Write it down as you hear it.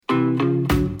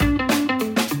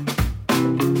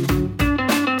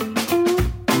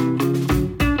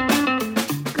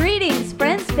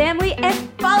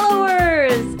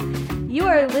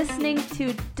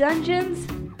Dungeons,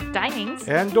 Dinings,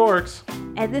 and Dorks.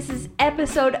 and this is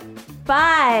episode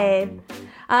 5.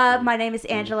 My name is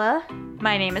Angela.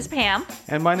 my name is Pam.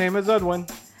 And my name is Edwin.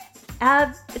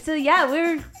 So yeah,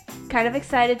 we're kind of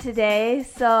excited today,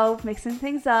 so mixing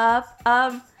things up.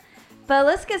 But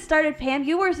let's get started. Pam,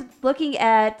 you were looking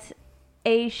at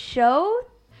a show?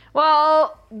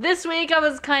 Well, this week I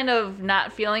was kind of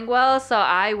not feeling well, so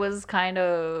I was kind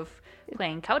of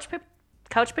playing couch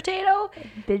potato.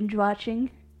 Binge watching?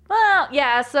 Well,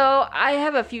 yeah, so I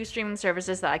have a few streaming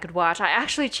services that I could watch. I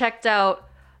actually checked out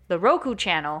the Roku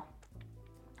channel,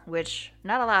 which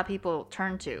not a lot of people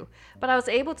turn to, but I was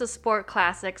able to sport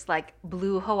classics like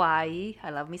Blue Hawaii.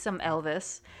 I love me some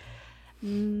Elvis.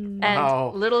 And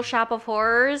Wow. Little Shop of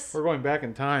Horrors. We're going back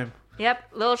in time. Yep,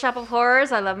 Little Shop of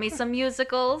Horrors. I love me some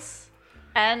musicals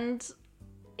and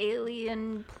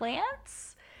alien plants.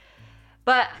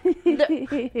 But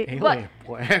Alien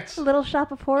plants. Little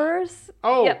Shop of Horrors?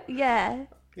 Oh, Yep. Yeah.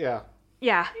 yeah.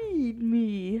 yeah, Feed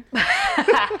me.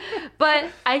 but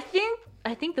I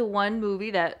think the one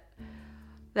movie that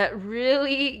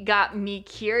really got me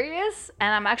curious,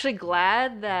 and I'm actually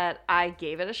glad that I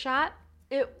gave it a shot.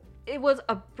 It was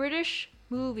a British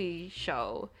movie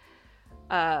show.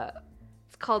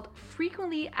 It's called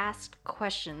Frequently Asked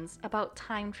Questions About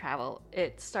Time Travel.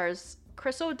 It stars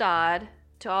Chris O'Dowd.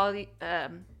 To all the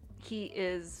he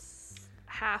is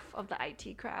half of the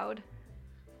IT crowd.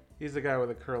 He's the guy with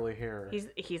the curly hair. He's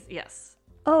yes.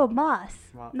 Oh, Moss.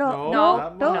 No, No.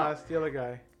 not No. Moss. The other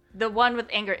guy. The one with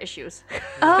anger issues.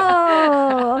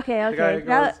 Oh, okay, The guy okay. who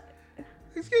Now, goes,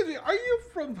 "Excuse me, are you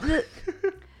from the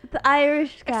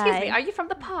Irish guy. Excuse me, are you from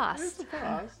the Where's the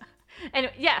past? boss?"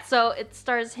 And yeah, so it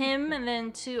stars him and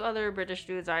then two other British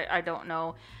dudes I don't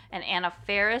know, and Anna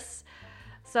Faris.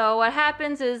 So what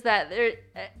happens is that there,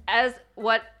 as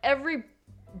what every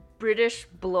British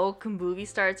bloke movie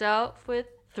starts out with,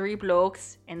 3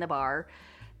 blokes in the bar,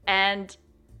 and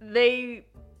they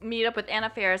meet up with Anna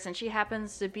Faris, and she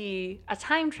happens to be a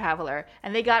time traveler,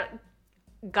 and they got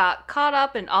caught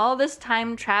up in all this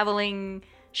time traveling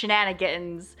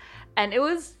shenanigans, and it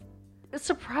was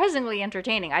surprisingly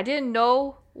entertaining. I didn't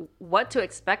know what to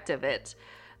expect of it.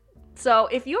 So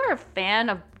if you're a fan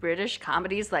of British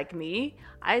comedies like me,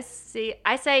 I say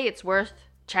it's worth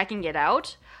checking it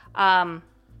out.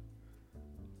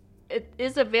 It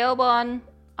is available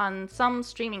on some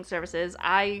streaming services.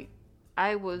 I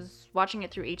was watching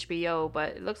it through HBO, but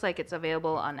it looks like it's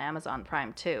available on Amazon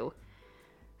Prime too.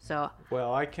 So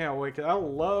Well, I can't wait. I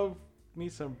love me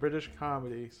some British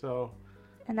comedy. So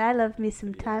And I love me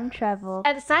some time travel.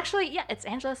 and it's actually it's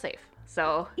Angela Safe.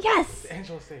 So Yes!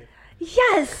 Angela safe.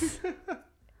 Yes!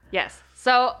 yes,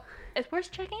 so it's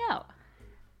worth checking out.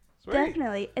 Sweet.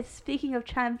 Definitely. And speaking of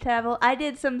time travel, I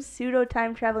did some pseudo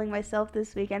time traveling myself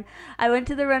this weekend. I went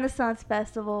to the Renaissance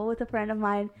Festival with a friend of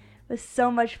mine. It was so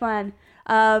much fun.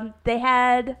 They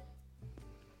had,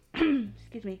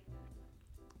 excuse me,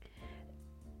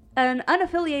 an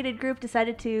unaffiliated group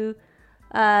decided to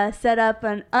set up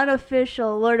an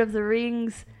unofficial Lord of the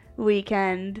Rings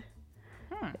weekend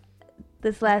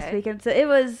this last weekend. So it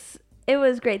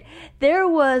was great. There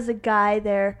was a guy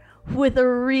there with a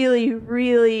really,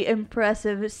 really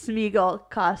impressive Smeagol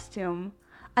costume.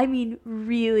 I mean,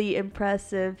 really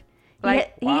impressive.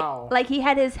 Wow. He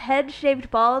had his head shaved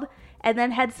bald and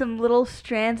then had some little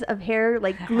strands of hair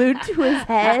like glued to his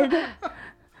head.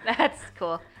 That's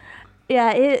cool.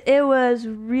 Yeah, it was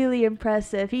really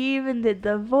impressive. He even did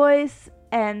the voice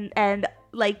and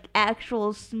like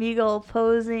actual Smeagol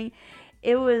posing.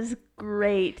 It was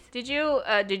great. Did you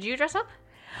dress up?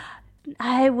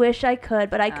 I wish I could,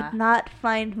 but I could not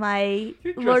find my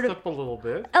You dressed up a little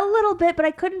bit. a little bit, but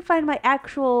I couldn't find my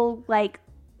actual like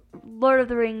Lord of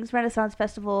the Rings Renaissance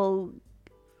Festival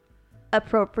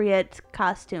appropriate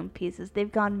costume pieces.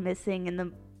 They've gone missing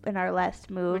in our last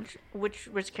move. Which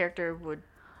character would?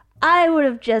 I would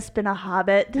have just been a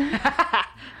hobbit.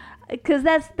 Cuz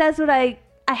that's what I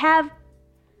have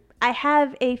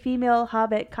a female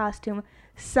hobbit costume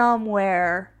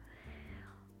somewhere,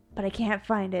 but I can't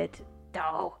find it.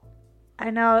 No. I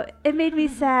know, it made me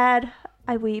sad.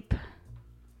 I weep.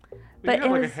 But you it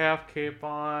had like was- a half cape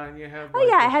on. You had. Oh like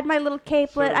yeah, I this had my little sort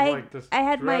capelet. of like this I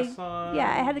had my dress on, yeah,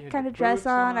 I had you a had kind your of dress boots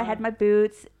on. I had my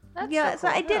boots. That's Yeah, so so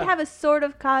I cool. did Yeah. have a sort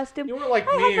of costume. You were like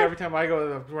I me had every time I go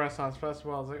to the Renaissance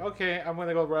Festival. I was like, okay, I'm going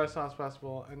to go to the Renaissance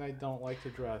Festival, and I don't like to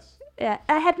dress. Yeah,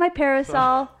 I had my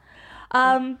parasol.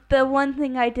 The one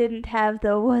thing I didn't have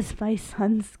though was my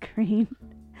sunscreen.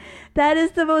 That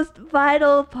is the most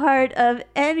vital part of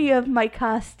any of my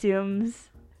costumes.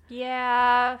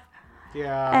 Yeah.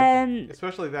 Yeah, And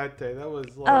especially that day. That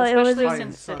was like Oh, it was- Especially hot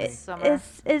and since sunny. it's summer.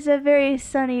 it's a very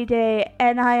sunny day,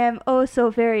 and I am oh so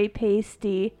very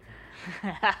pasty.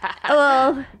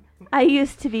 Well, I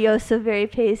used to be oh so very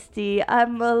pasty.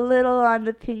 I'm a little on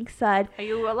the pink side. Are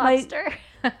you a My- lobster?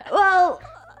 Well,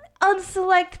 on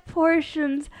select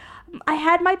portions, I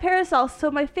had my parasol,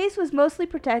 so my face was mostly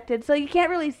protected. So you can't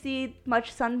really see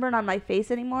much sunburn on my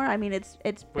face anymore. I mean, it's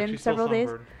But been she's still several days.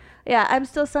 sunburned. Yeah, I'm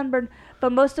still sunburned,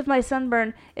 but most of my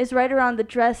sunburn is right around the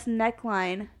dress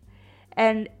neckline,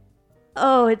 and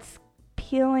oh, it's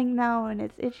peeling now, and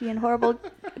it's itchy and horrible.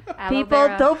 Aloe People,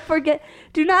 vera.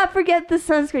 do not forget the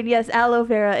sunscreen. Yes, aloe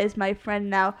vera is my friend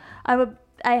now.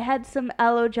 I had some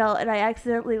aloe gel and I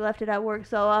accidentally left it at work,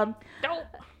 so Don't.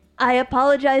 I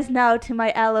apologize now to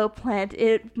my aloe plant.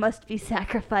 It must be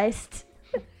sacrificed.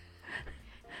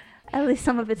 At least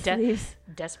some of its leaves.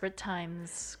 Desperate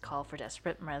times call for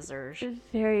desperate measures.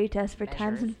 Very desperate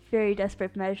times Measures. and very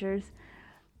desperate measures.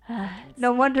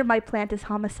 No wonder my plant is Yeah,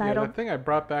 homicidal. that thing I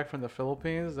brought back from the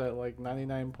Philippines, that like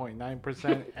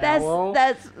 99.9% aloe.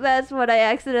 That's what I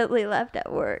accidentally left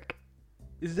at work.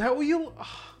 Is that what you?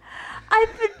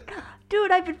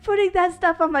 I've been putting that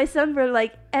stuff on my sunburn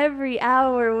like every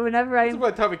hour whenever This is I'm.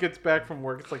 by the time it gets back from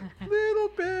work, it's like a little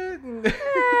bit. And it's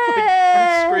like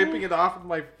I'm scraping it off with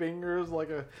my fingers, like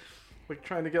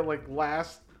trying to get like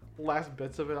last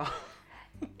bits of it off.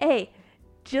 Hey,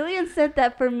 Jillian sent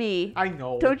that for me. I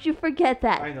know. Don't you forget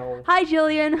that. I know. Hi,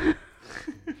 Jillian.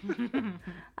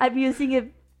 I'm using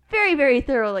it very, very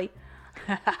thoroughly.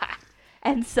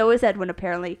 And so is Edwin,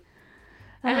 apparently.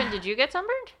 Evan, did you get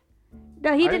sunburned?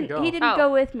 No, he I didn't didn't. go. He didn't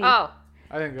go with me. Oh,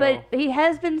 I didn't go. But he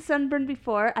has been sunburned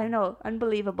before. I know,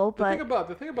 unbelievable. The But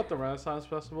thing about the Renaissance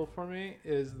Festival for me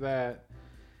is that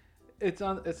it's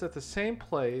at the same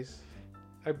place.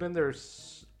 I've been there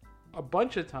a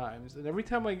bunch of times, and every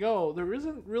time I go, there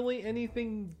isn't really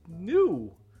anything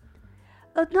new.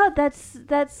 no,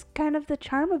 that's kind of the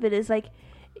charm of it. Is like,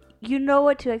 you know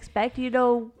what to expect. You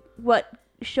know what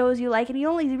shows you like, and you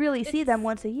only really see them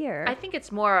once a year. I think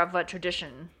it's more of a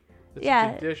tradition. It's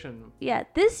Yeah. a tradition. Yeah,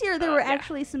 this year there were yeah.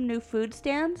 actually some new food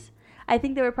stands. I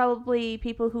think there were probably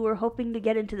people who were hoping to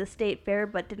get into the state fair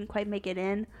but didn't quite make it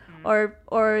in, or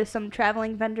some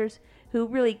traveling vendors who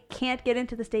really can't get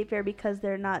into the state fair because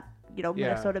they're not, Yeah.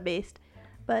 Minnesota based.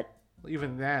 But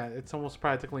Even that, it's almost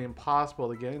practically impossible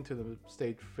to get into the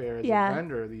state fair as Yeah. a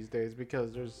vendor these days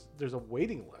because there's a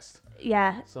waiting list.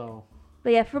 yeah, So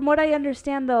but yeah, from what I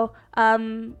understand though,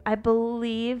 I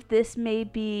believe this may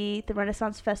be the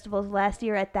Renaissance Festival's last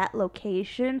year at that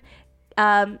location.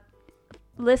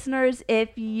 Listeners,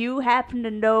 if you happen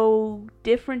to know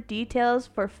different details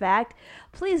for fact,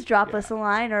 please drop us a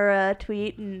line or a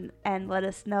tweet and let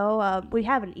us know. We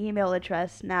have an email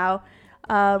address now.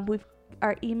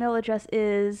 Our email address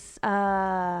is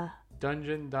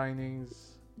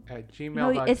dungeondinings@gmail.com. no,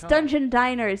 it's Dungeon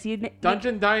Diners.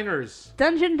 Dungeon Diners.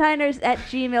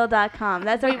 DungeonDiners@gmail.com.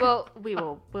 That's our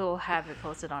We'll have it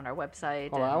posted on our website.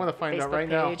 Hold on, I and wanna find out Facebook right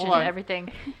now. page Hold and on.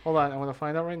 everything. Hold on, I want to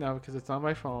find out right now because it's on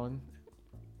my phone.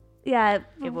 yeah.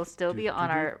 It will still be on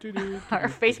our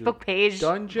Facebook page.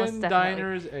 most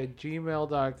definitely.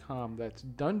 DungeonDiners@gmail.com. That's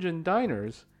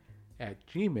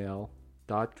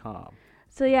DungeonDiners@gmail.com.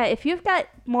 So yeah, if you've got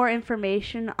more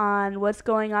information on what's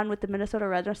going on with the Minnesota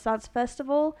Renaissance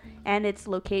Festival and its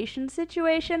location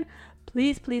situation,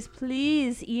 please, please,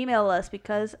 please email us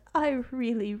because I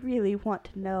really, really want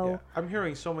to know. Yeah, I'm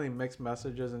hearing so many mixed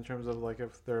messages in terms of like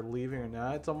if they're leaving or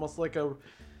not. It's almost like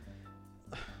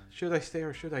should I stay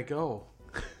or should I go?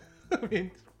 I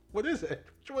mean, what is it?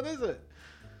 Which one is it?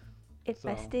 If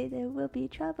I So- stay, there will be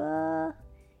trouble.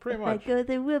 Pretty if much. I go,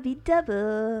 there will be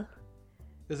double.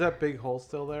 Is that big hole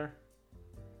still there?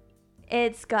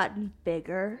 It's gotten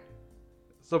bigger.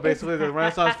 So basically, the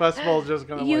Renaissance Festival is just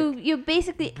gonna You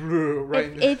basically,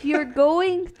 right. if you're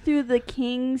going through the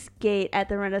King's Gate at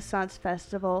the Renaissance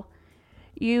Festival,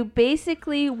 you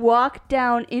basically walk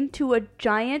down into a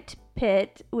giant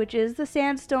pit, which is the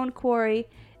sandstone quarry,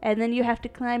 and then you have to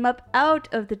climb up out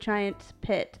of the giant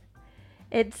pit.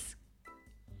 It's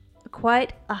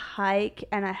quite a hike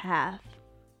and a half.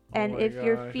 And if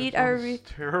your feet are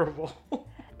terrible.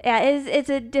 yeah, it's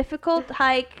a difficult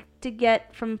hike to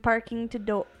get from parking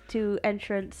to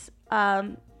entrance.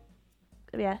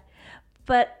 Yeah,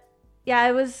 but yeah,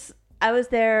 I was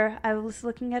there. I was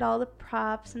looking at all the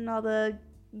props and all the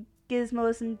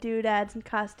gizmos and doodads and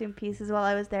costume pieces while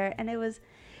I was there, and it was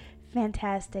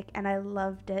fantastic, and I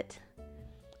loved it.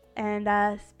 And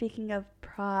speaking of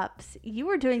props, you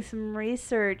were doing some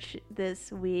research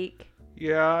this week.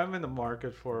 Yeah, I'm in the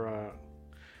market for a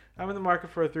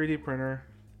 3D printer,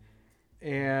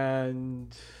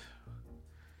 and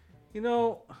You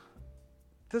know,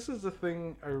 this is the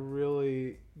thing I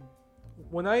really,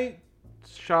 when I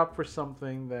shop for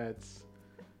something that's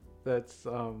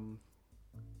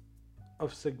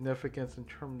of significance in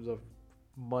terms of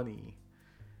money,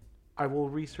 I will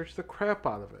research the crap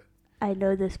out of it. I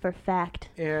know this for fact.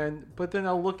 But then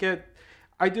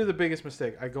I do the biggest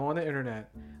mistake. I go on the internet,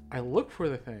 I look for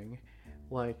the thing,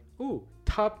 like, ooh,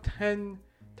 top 10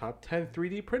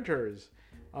 3D printers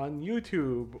on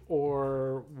YouTube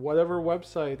or whatever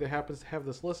website that happens to have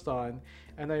this list on,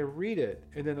 and I read it,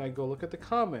 and then I go look at the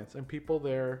comments, and people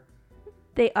there,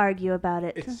 they argue about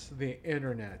it. It's the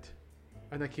internet.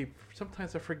 And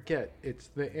sometimes I forget it's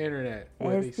the internet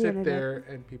where they sit there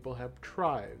and people have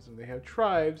tribes. And they have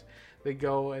tribes, they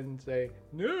go and say,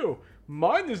 no,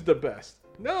 mine is the best.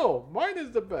 No, mine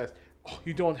is the best. Oh,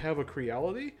 you don't have a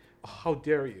Creality? Oh, how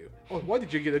dare you? Oh, why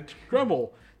did you get a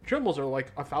Dremel? Dremels are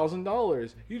like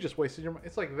 $1,000. You just wasted your money.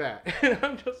 It's like that. And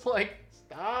I'm just like,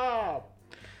 stop.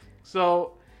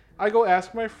 So I go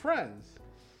ask my friends.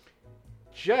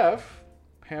 Jeff,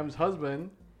 Pam's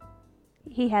husband,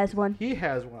 he has one. He's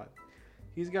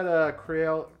got a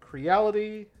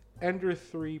Creality Ender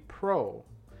 3 Pro.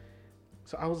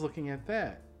 So I was looking at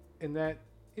that, and that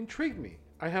intrigued me.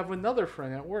 I have another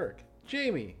friend at work,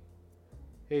 Jamie.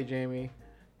 Hey, Jamie.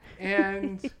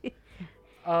 And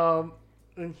and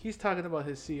he's talking about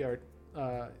his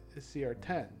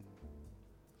CR10.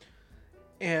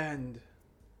 And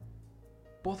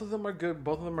both of them are good.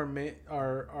 Both of them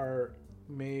are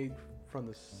made from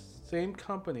the same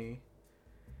company.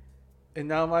 And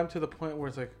now I'm to the point where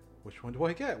it's like, which one do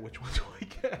I get? Which one do I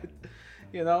get?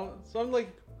 You know? So I'm like,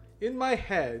 in my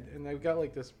head, and I've got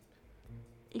like this,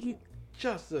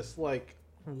 just this like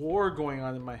war going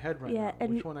on in my head right now.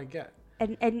 Which one I get?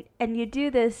 And you do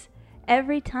this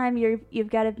every time you've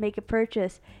got to make a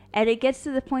purchase. And it gets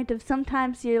to the point of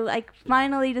sometimes you're like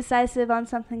finally decisive on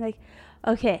something like,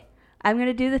 okay, I'm going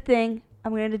to do the thing.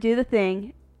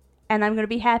 And I'm going to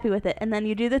be happy with it. And then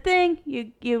you do the thing,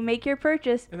 you make your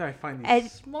purchase. And I find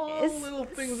these small little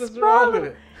things that's wrong with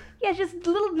it. Yeah, just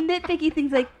little nitpicky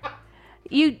things like,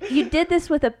 you did this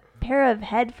with a pair of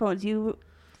headphones. You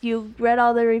read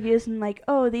all the reviews and like,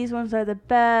 oh, these ones are the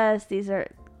best. These are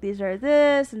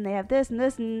this, and they have this and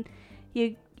this. And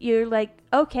you're like,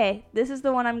 okay, this is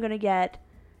the one I'm going to get.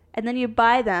 And then you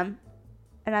buy them.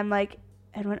 And I'm like,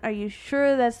 Edwin, are you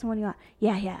sure that's the one you want?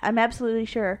 Yeah, I'm absolutely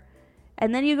sure.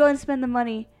 And then you go and spend the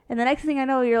money, and the next thing I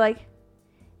know, you're like,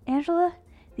 Angela,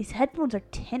 these headphones are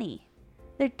tinny.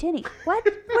 They're tinny. What?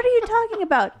 What are you talking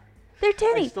about? They're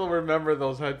tinny. I still remember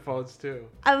those headphones too.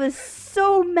 I was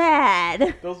so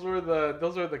mad. Those were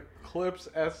the Clips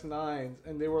S9s,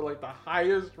 and they were like the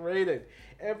highest rated.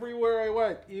 Everywhere I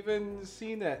went, even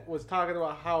CNET was talking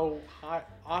about how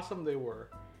awesome they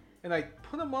were, and I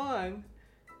put them on,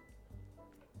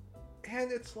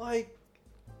 and it's like,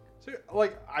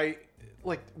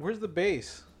 where's the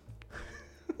bass?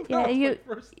 Yeah, you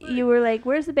were like,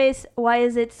 where's the bass? Why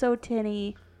is it so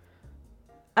tinny?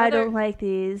 I don't like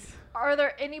these. Are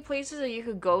there any places that you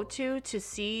could go to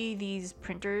see these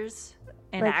printers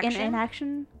in like action? In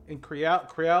action? In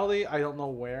Creality, I don't know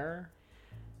where.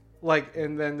 Like,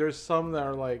 and then there's some that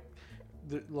are like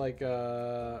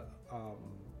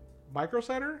Micro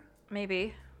Center.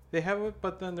 Maybe. They have it,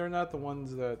 but then they're not the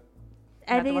ones that.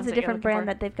 I think it's a different brand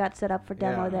that they've got set up for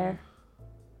demo there.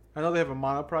 I know they have a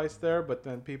Monoprice there, but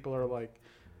then people are like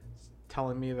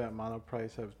telling me that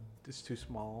Monoprice is too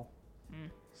small.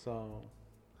 So,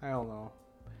 I don't know.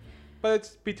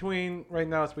 But right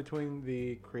now it's between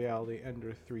the Creality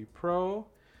Ender 3 Pro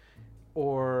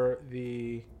or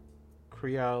the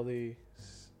Creality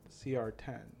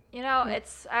CR10. You know,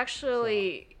 it's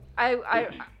actually my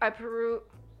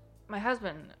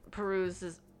husband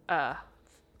peruses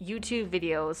YouTube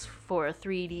videos for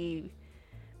 3D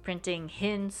printing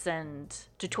hints and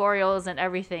tutorials and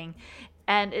everything,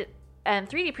 and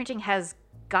 3D printing has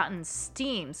gotten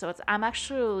steam, so I'm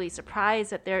actually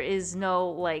surprised that there is no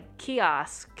like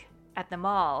kiosk at the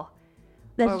mall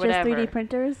that's just 3D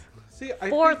printers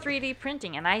for 3D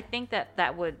printing, and I think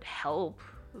that would help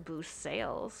boost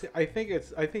sales. See, I think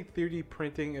 3D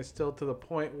printing is still to the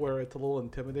point where it's a little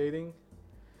intimidating.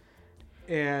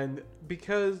 And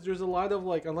because there's a lot of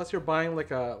like, unless you're buying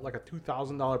like a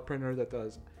 $2,000 printer that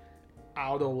does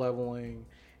auto leveling,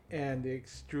 and the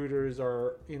extruders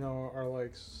are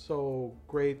like so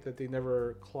great that they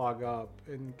never clog up,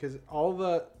 and because all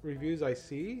the reviews I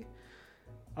see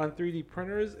on 3D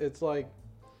printers, it's like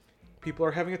people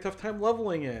are having a tough time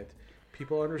leveling it.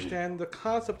 People understand the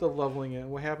concept of leveling it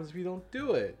and what happens if you don't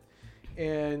do it,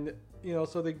 and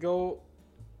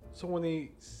so when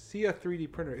they see a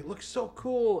 3D printer, it looks so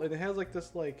cool, and it has like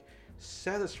this like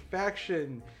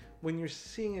satisfaction when you're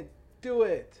seeing it do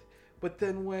it. But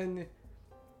then when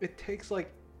it takes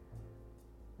like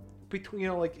between,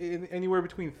 anywhere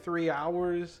between 3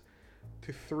 hours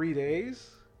to 3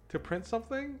 days to print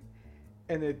something,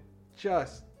 and then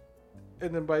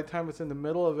by the time it's in the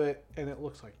middle of it and it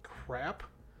looks like crap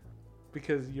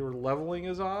because your leveling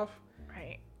is off,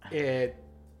 Right.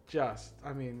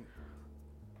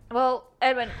 Well,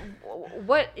 Edwin,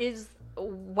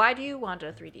 why do you want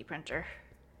a 3D printer?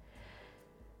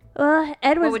 Well,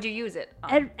 What would you use it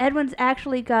on? Edwin's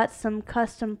actually got some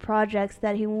custom projects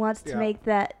that he wants to make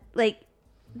that,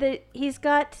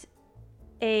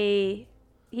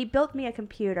 he built me a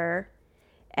computer,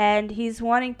 and he's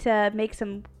wanting to make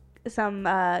some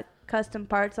custom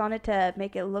parts on it to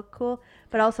make it look cool,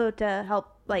 but also to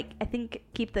help, I think,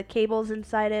 keep the cables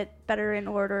inside it better in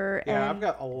order. Yeah, and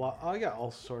I got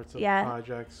all sorts of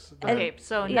projects. Okay,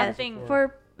 so nothing.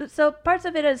 So parts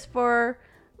of it is for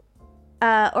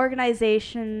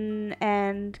organization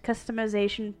and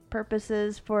customization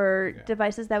purposes for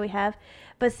devices that we have.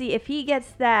 But see, if he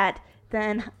gets that,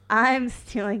 then I'm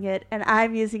stealing it and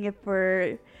I'm using it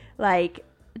for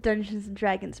Dungeons and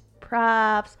Dragons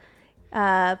props,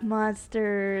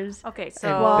 monsters. Okay,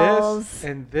 so walls.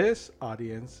 This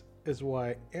audience is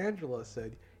why Angela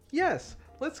said, "Yes,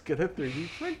 let's get a 3D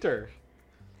printer."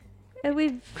 And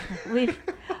we've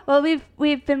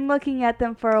been looking at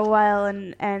them for a while,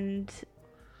 and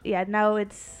now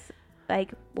it's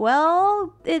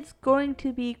it's going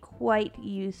to be quite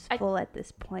useful at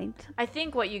this point. I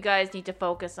think what you guys need to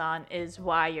focus on is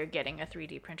why you're getting a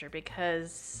 3D printer,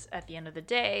 because at the end of the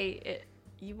day,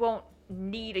 you won't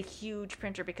need a huge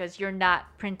printer because you're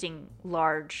not printing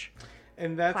large.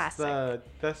 And that's plastic.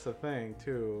 that's the thing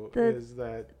too, is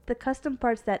that the custom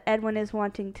parts that Edwin is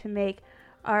wanting to make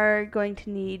are going to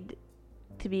need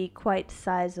to be quite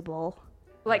sizable.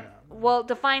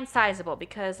 Define sizable,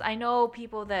 because I know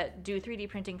people that do 3D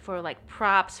printing for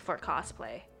props for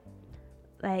cosplay.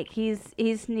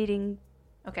 He's needing.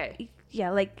 Okay.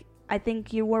 Yeah, I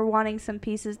think you were wanting some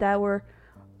pieces that were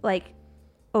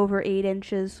over 8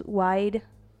 inches wide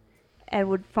and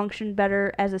would function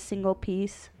better as a single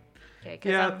piece.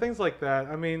 Okay, things like that.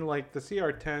 I mean, the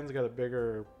CR10's got a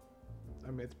bigger.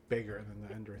 I mean, it's bigger than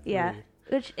the Ender 3. Yeah.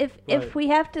 Which, if we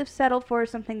have to settle for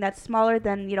something that's smaller,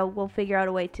 then we'll figure out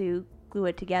a way to glue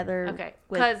it together. Okay.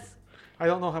 Because I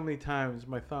don't know how many times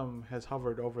my thumb has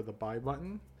hovered over the buy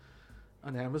button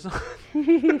on Amazon.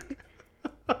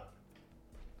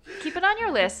 keep it on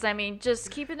your list. I mean,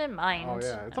 just keep it in mind. Oh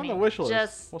yeah, it's on the wish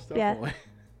list. Most definitely.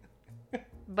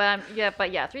 But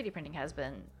 3D printing has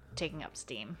been taking up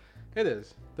steam. It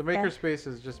is. The makerspace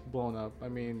is just blown up. I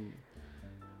mean,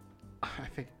 I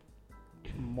think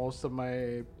most of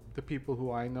the people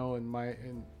who I know in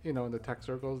the tech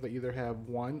circles, they either have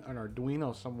an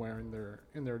Arduino somewhere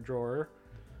in their drawer,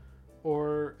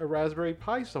 or a Raspberry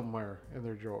Pi somewhere in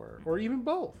their drawer, or even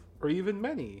both, or even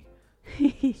many.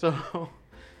 So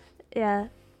yeah,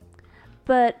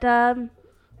 but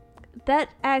that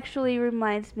actually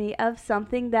reminds me of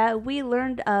something that we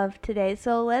learned of today.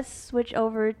 So let's switch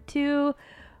over to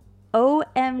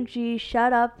OMG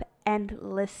Shut Up and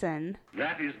Listen.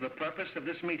 That is the purpose of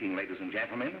this meeting, ladies and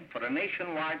gentlemen, for a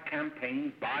nationwide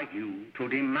campaign by you to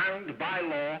demand by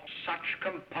law such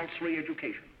compulsory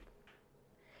education.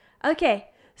 Okay,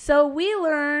 so we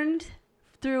learned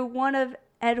through one of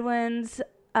Edwin's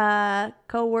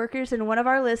co-workers and one of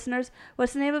our listeners.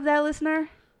 What's the name of that listener?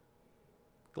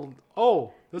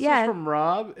 Oh, this is from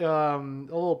Rob. A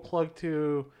little plug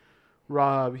to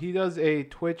Rob. He does a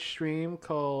Twitch stream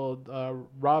called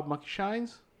Rob Monkey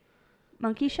Shines.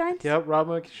 Monkey Shines? Yep, Rob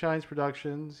Monkey Shines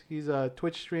Productions. He's a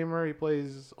Twitch streamer. He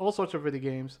plays all sorts of video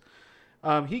games.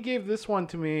 He gave this one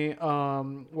to me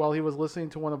while he was listening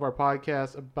to one of our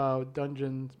podcasts about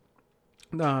Dungeons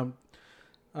and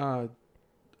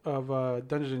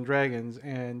Dragons,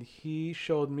 and he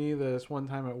showed me this one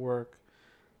time at work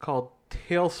called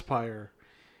Talespire.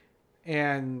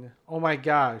 And oh my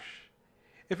gosh,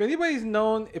 if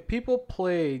people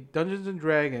play Dungeons and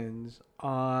Dragons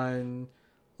on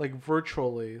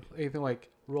virtually, anything like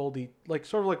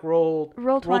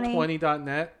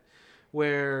Roll20.net,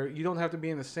 where you don't have to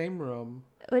be in the same room.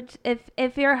 Which,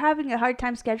 if you're having a hard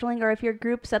time scheduling, or if your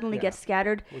group suddenly gets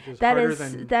scattered, that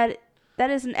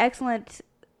is an excellent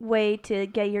way to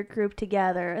get your group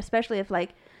together. Especially if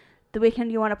the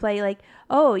weekend you want to play,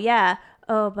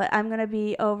 but I'm gonna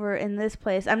be over in this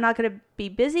place. I'm not gonna be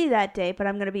busy that day, but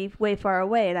I'm gonna be way far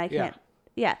away, and I can't.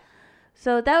 Yeah.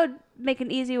 So that would make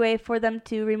an easy way for them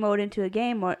to remote into a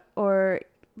game, or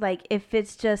if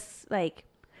it's just like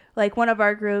one of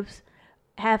our groups,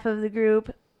 half of the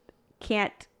group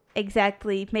can't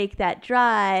exactly make that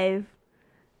drive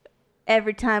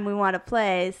every time we want to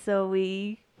play. So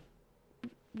we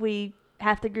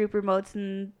half the group remotes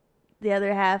and the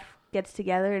other half gets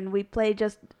together and we play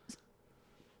just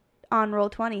on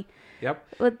Roll20. Yep.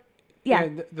 But, yeah.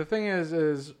 And the thing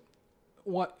is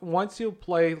once you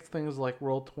play things like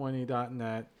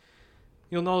Roll20.net,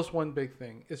 you'll notice one big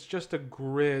thing. It's just a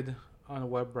grid on a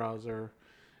web browser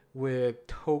with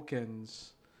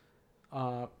tokens,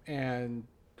 and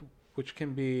which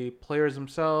can be players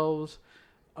themselves,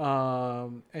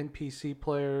 NPC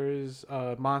players,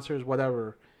 monsters,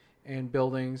 whatever, and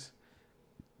buildings.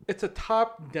 It's a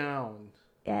top-down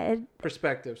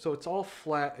perspective, so it's all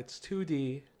flat. It's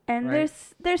 2D, and right?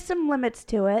 there's some limits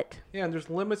to it. Yeah, and there's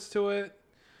limits to it.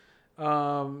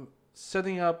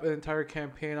 Setting up an entire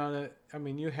campaign on it, I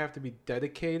mean, you have to be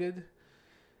dedicated.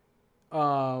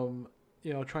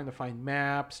 Trying to find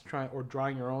maps, or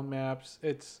drawing your own maps.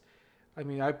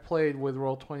 I've played with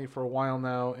Roll20 for a while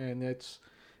now, and it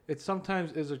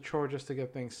sometimes is a chore just to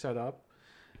get things set up.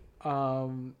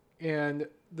 And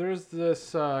there's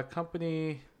this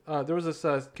company, there was this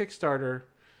Kickstarter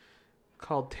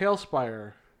called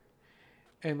Talespire,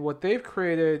 and what they've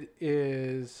created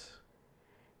is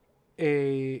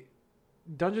a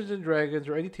Dungeons and Dragons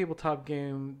or any tabletop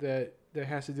game that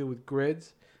has to do with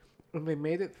grids, and they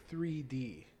made it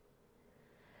 3D.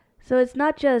 So it's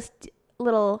not just a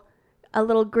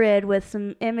little grid with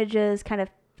some images kind of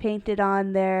painted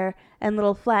on there and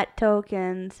little flat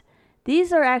tokens.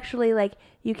 These are actually like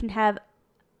you can have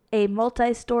a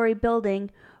multi-story building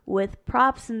with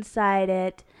props inside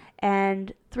it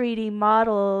and 3D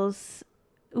models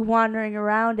wandering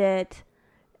around it.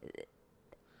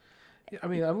 I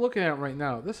mean, I'm looking at it right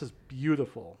now. This is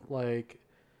beautiful. Like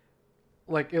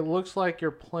it looks like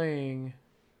you're playing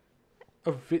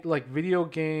video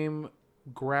game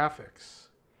graphics.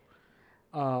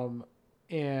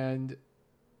 And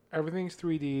everything's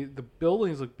 3D. The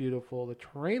buildings look beautiful. The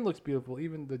terrain looks beautiful.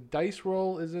 Even the dice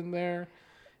roll is in there.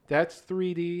 That's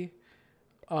 3D.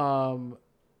 I'm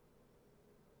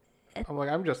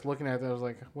just looking at it. I was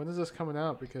like, when is this coming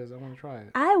out? Because I want to try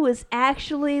it. I was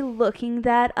actually looking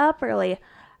that up early.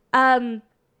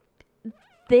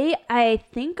 They, I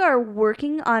think, are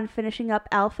working on finishing up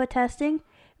alpha testing,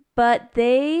 but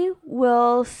they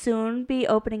will soon be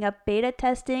opening up beta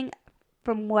testing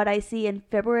from what I see in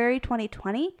February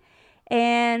 2020.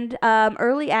 And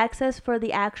early access for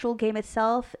the actual game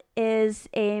itself is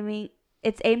aimed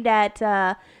at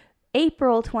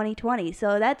April 2020.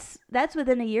 So that's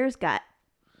within a year's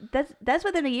that's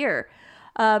within a year.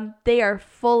 They are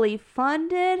fully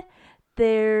funded.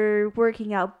 They're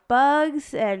working out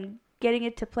bugs and getting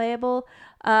it to playable.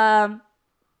 Are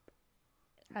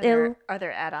there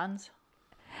add-ons?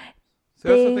 So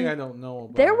that's the thing I don't know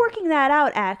about. They're working that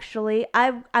out, actually.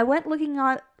 I went looking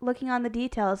on the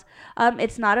details.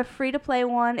 It's not a free-to-play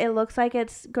one. It looks like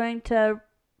it's going to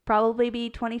probably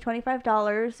be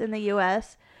 $25 in the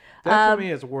U.S. That to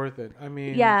me is worth it. I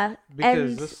mean, yeah,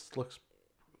 because this looks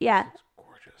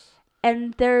gorgeous.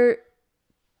 And they're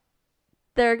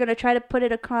going to try to put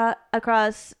it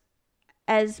across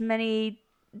as many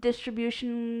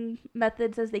distribution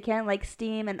methods as they can, like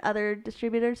Steam and other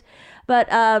distributors, but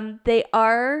they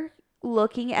are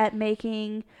looking at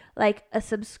making like a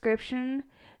subscription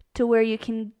to where you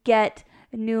can get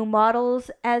new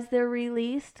models as they're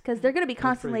released, because they're going to be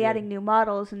constantly adding new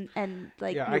models and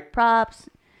new props,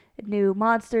 new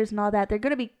monsters and all that. They're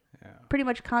going to be pretty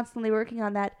much constantly working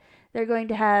on that. They're going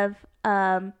to have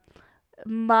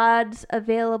mods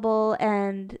available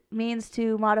and means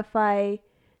to modify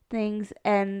things,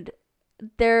 and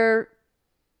they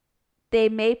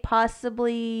may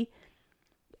possibly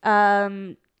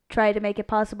try to make it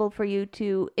possible for you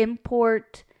to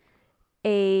import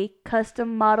a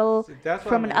custom model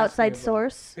from an outside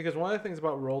source. Because one of the things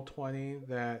about Roll20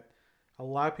 that a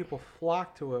lot of people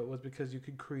flocked to it was because you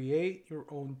could create your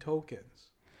own tokens.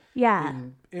 Yeah. You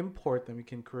can import them. You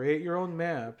can create your own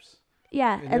maps.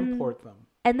 Yeah, and import them.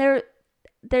 And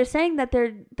they're saying that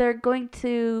they're going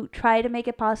to try to make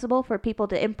it possible for people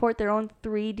to import their own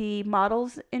 3D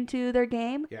models into their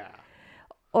game. Yeah.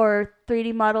 Or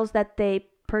 3D models that they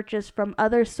purchase from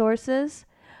other sources.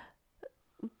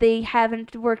 They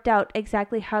haven't worked out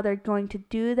exactly how they're going to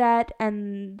do that,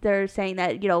 and they're saying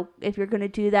that, if you're going to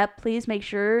do that, please make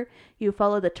sure you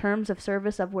follow the terms of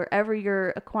service of wherever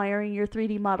you're acquiring your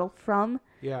 3D model from.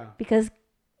 Yeah. Because,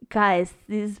 guys,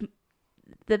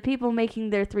 the people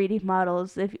making their 3D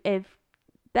models, if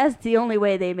that's the only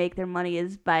way they make their money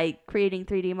is by creating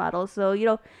 3D models.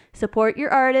 So, support your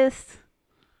artists.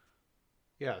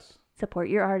 Yes. Support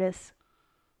your artists.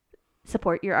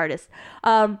 Support your artists.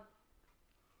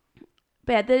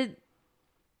 But yeah,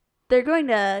 they're going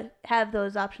to have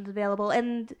those options available,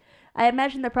 and I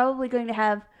imagine they're probably going to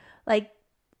have like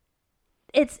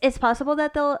it's possible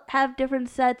that they'll have different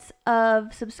sets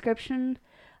of subscription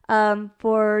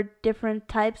for different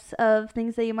types of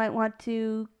things that you might want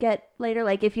to get later.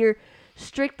 Like if you're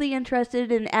strictly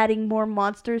interested in adding more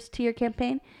monsters to your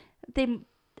campaign,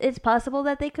 it's possible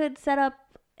that they could set up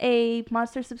a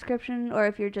monster subscription, or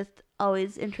if you're just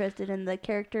always interested in the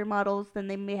character models, then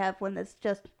they may have one that's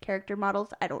just character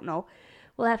models. I don't know.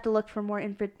 We'll have to look for more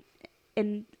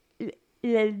We'll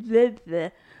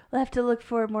have to look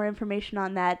for more information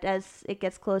on that as it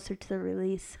gets closer to the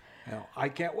release. Now, I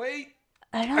can't wait.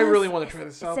 I really want to try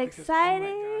this out. It's exciting.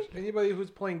 Oh my gosh. Anybody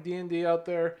who's playing D&D out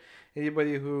there,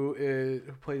 anybody who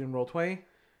played in Roll20,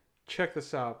 check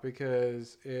this out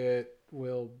because it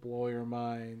will blow your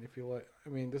mind if you like. I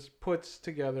mean, this puts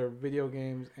together video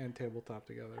games and tabletop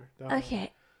together. Definitely.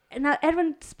 Okay. Now,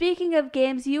 Edwin, speaking of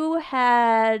games, you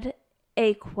had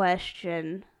a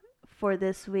question for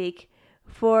this week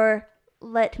for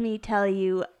Let Me Tell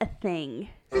You a Thing.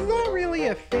 Is that really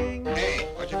a thing? Hey,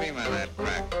 what you mean by that,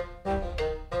 crack?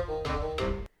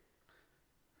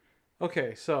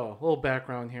 Okay, so a little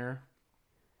background here.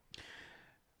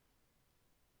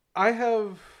 I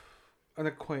have an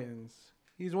acquaintance.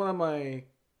 He's one of my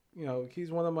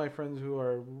friends who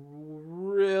are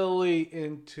really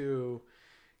into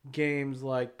games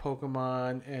like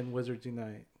Pokemon and Wizards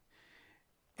Unite.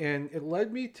 And it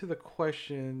led me to the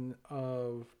question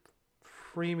of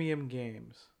freemium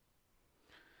games.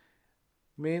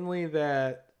 Mainly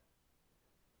that,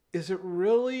 is it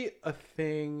really a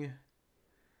thing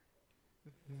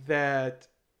that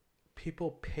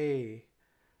people pay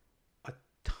a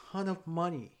ton of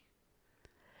money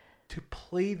to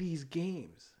play these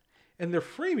games? And they're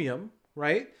freemium,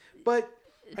 right? But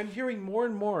I'm hearing more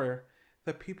and more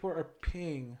that people are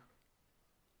paying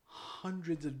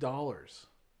hundreds of dollars.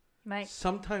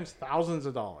 Sometimes thousands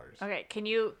of dollars. Okay, can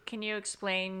you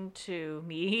explain to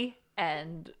me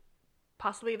and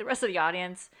possibly the rest of the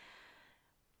audience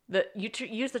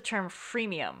use the term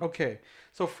freemium? Okay,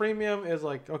 so freemium is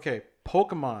like, okay,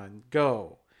 Pokemon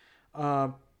Go,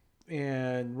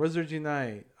 and Wizards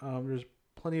Unite. There's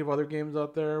plenty of other games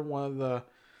out there. One of the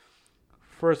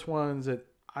first ones that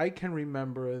I can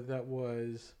remember that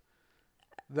was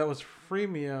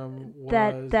freemium was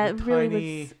that the really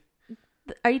tiny. Was.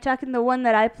 Are you talking the one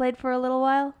that I played for a little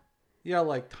while? Yeah,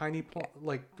 like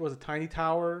was it Tiny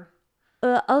Tower?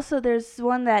 Also, there's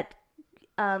one that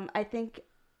I think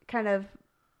kind of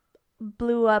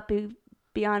blew up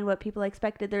beyond what people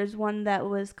expected. There's one that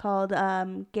was called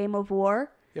Game of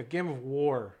War. Yeah, Game of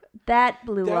War. That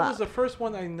blew up. That was the first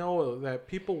one I know that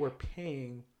people were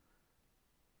paying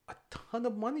a ton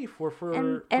of money for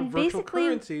virtual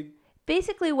currency.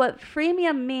 Basically, what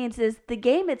freemium means is the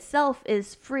game itself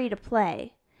is free to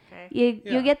play. Okay.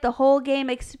 You get the whole game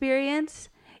experience.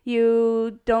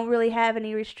 You don't really have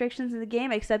any restrictions in the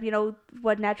game except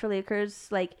what naturally occurs.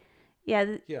 Like,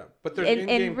 but there's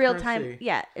in real currency. time.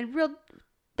 Yeah,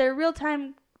 they're real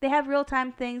time. They have real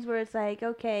time things where it's like,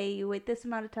 okay, you wait this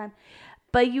amount of time,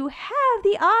 but you have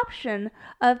the option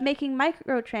of making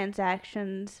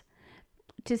microtransactions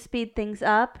to speed things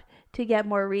up, to get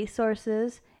more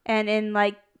resources. And in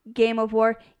like Game of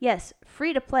War, yes,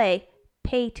 free to play,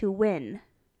 pay to win.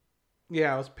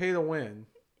 Yeah, it was pay to win.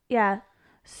 Yeah.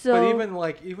 So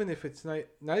but even if it's not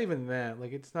even that,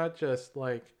 like it's not just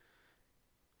like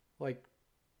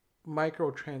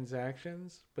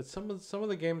microtransactions, but some of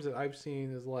the games that I've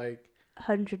seen is like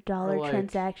 $100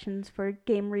 transactions for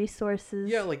game resources.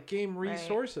 Yeah, like game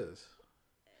resources.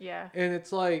 Right. Yeah. And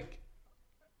it's like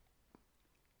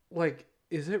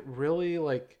is it really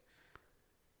like?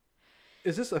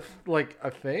 Is this a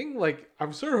thing? Like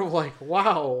I'm sort of like,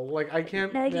 wow, like I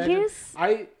can't imagine.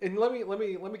 Let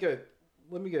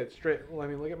me get it straight. Let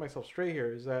me get myself straight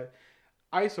here. Is that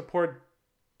I support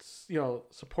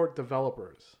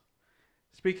developers.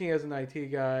 Speaking as an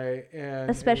IT guy and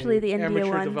especially the indie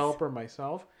amateur ones. developer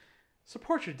myself,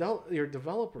 support your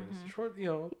developers.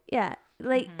 Mm-hmm. Yeah,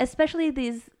 like especially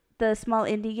the small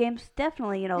indie games.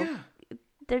 Definitely,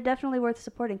 they're definitely worth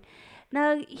supporting.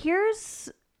 Now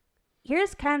here's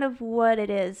kind of what it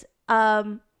is.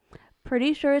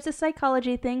 Pretty sure it's a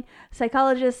psychology thing.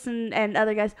 Psychologists and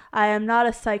other guys. I am not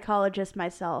a psychologist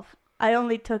myself. I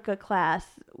only took a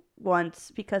class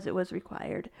once because it was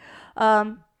required.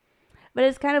 But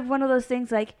it's kind of one of those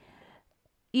things like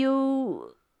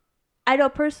I know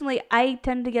personally I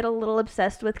tend to get a little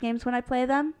obsessed with games when I play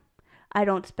them. I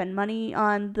don't spend money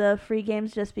on the free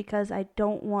games just because I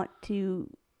don't want to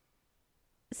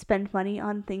spend money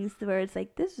on things where it's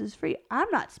like, this is free. I'm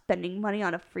not spending money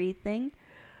on a free thing.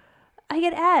 I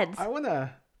get ads. I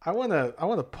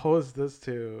wanna pose this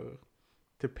to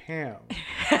Pam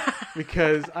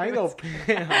because I know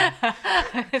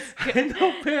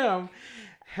Pam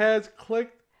has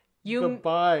clicked the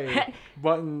buy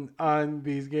button on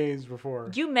these games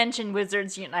before. You mentioned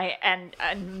Wizards Unite, and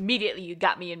immediately you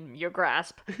got me in your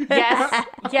grasp. Yes,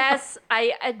 yes,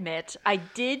 I admit I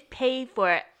did pay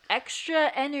for extra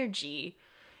energy,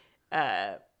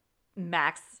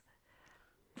 max,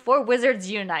 for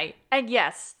Wizards Unite, and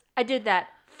yes, I did that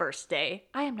first day.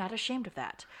 I am not ashamed of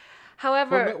that.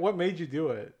 However, What made you do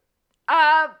it?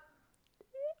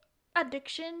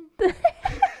 Addiction.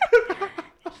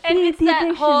 And it's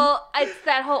that whole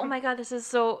oh my god, this is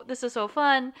so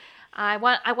fun. I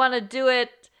want to do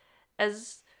it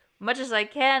as much as I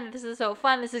can. This is so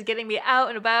fun. This is getting me out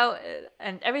and about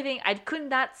and everything. I could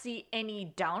not see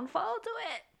any downfall to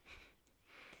it.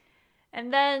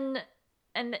 And then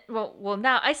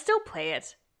now I still play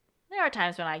it. There are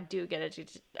times when I do get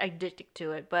addicted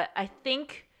to it, but I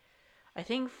think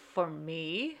for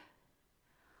me,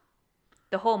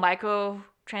 the whole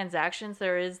microtransactions,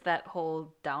 there is that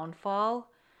whole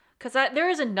downfall. Because there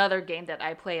is another game that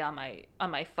I play on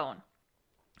my phone.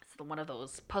 It's one of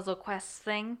those puzzle quests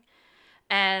thing.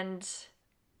 And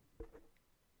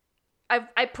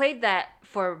I played that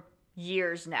for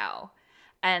years now.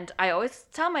 And I always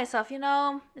tell myself,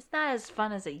 it's not as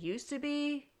fun as it used to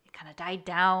be. It kind of died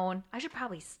down. I should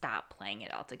probably stop playing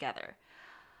it altogether.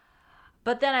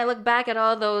 But then I look back at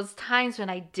all those times when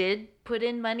I did put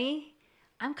in money.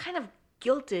 I'm kind of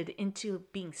guilted into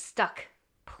being stuck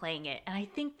playing it. And I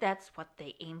think that's what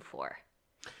they aim for.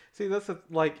 See, that's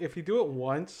if you do it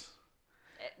once,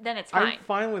 then it's fine. I'm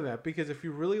fine with that because if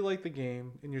you really like the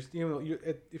game and if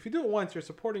you do it once, you're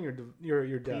supporting your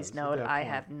devs. Please note, I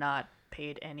have not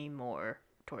paid any more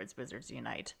towards Wizards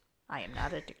Unite. I am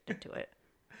not addicted to it.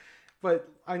 But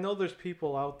I know there's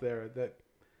people out there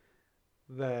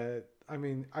that I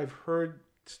mean, I've heard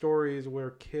stories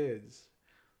where kids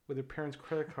with their parents'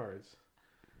 credit cards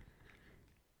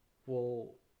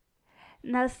will.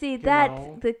 Now see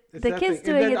the kids thing.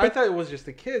 doing it. I thought it was just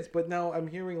the kids, but now I'm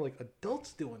hearing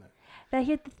adults doing it. Now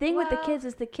here's the thing with the kids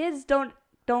is the kids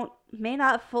may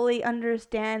not fully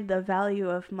understand the value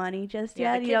of money just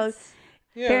yet.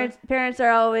 Parents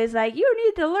are always like, you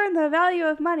need to learn the value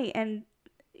of money, and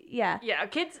yeah,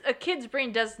 a kid's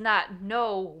brain does not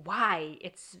know why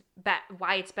it's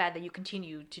bad that you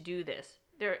continue to do this.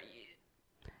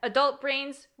 Adult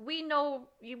brains, we know,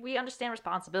 we understand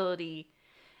responsibility,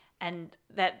 and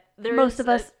that there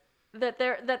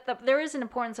is an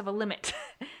importance of a limit.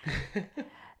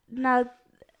 Now,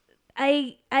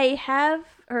 I have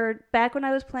heard back when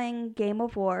I was playing Game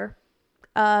of War,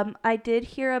 I did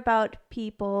hear about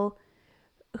people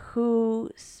who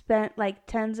spent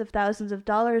tens of thousands of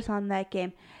dollars on that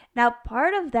game. Now,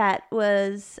 part of that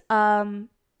was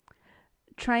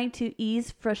trying to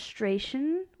ease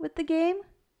frustration with the game.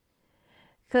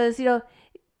 Because,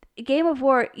 Game of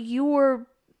War, you were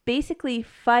basically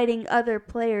fighting other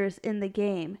players in the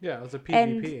game. Yeah, it was a PvP.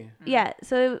 And, yeah,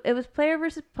 so it was player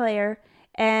versus player,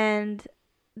 and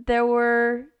there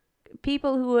were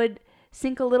people who would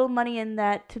sink a little money in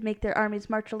that to make their armies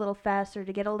march a little faster,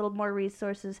 to get a little more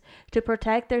resources, to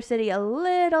protect their city a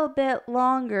little bit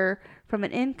longer from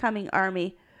an incoming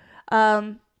army.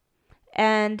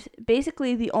 And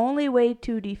basically the only way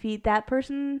to defeat that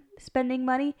person spending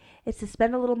money is to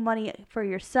spend a little money for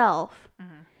yourself.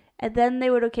 Mm-hmm. And then they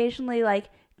would occasionally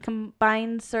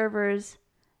combine servers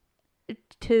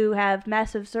to have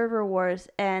massive server wars,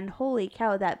 and holy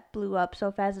cow, that blew up so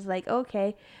fast. It's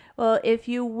okay, well, if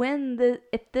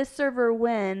this server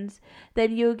wins,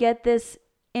 then you get this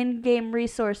in-game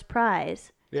resource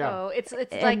prize. Yeah. So it's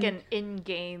like an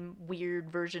in-game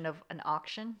weird version of an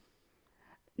auction.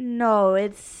 No,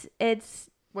 it's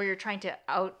where you're trying to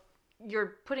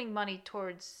you're putting money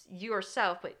towards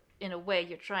yourself, but in a way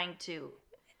you're trying to.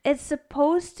 It's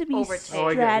supposed to be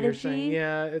strategy.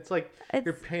 Yeah, it's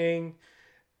you're paying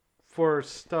for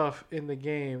stuff in the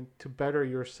game to better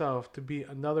yourself, to be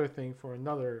another thing for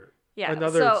another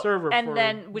server. And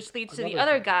then, which leads to the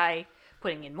other guy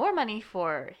putting in more money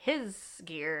for his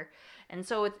gear. And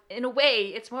so it's, in a way,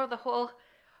 it's more of the whole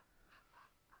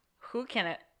who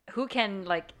can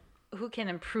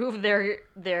improve their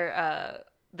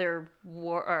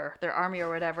war or their army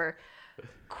or whatever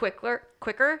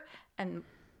quicker and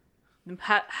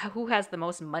who has the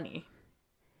most money.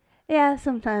 Yeah,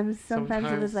 sometimes it was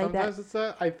like that. Sometimes it's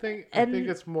that. I think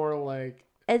it's more like.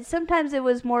 And sometimes it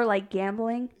was more like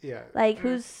gambling. Yeah.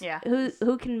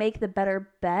 Who can make the better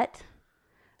bet?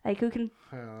 Who can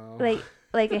like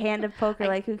a hand of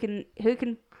poker. Who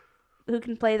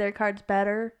can play their cards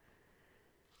better.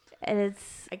 And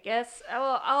it's I guess.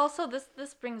 Also,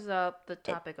 this brings up the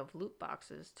topic of loot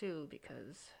boxes too,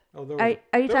 because Oh, there are was, you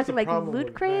there was talking a like problem loot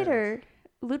with crate that. or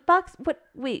loot box? What?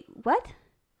 Wait, what?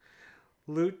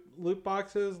 Loot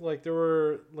boxes? Like there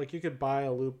were like you could buy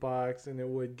a loot box and it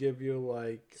would give you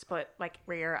like like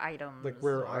rare items,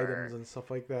 items and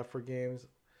stuff like that for games.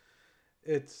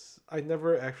 I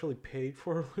never actually paid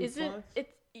for a loot box.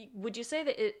 Would you say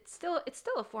that it's still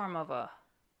a form of a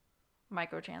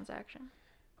microtransaction?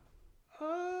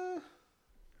 I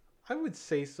would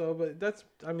say so, but that's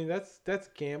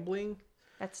gambling.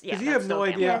 That's Because you have no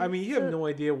idea. gambling. I mean, you have no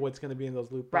idea what's going to be in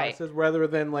those loot Right. boxes. Rather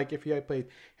than like if you had played,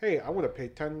 hey, I want to pay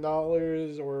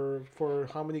 $10 or for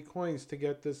how many coins to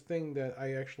get this thing that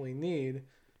I actually need.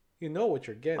 You know what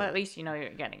you're getting. Well, at least you know you're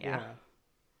getting. Yeah. Yeah.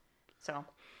 So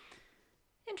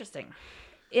interesting.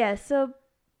 Yeah. So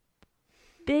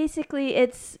basically,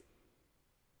 it's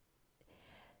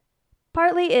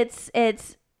partly it's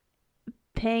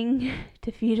paying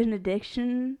to feed an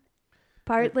addiction.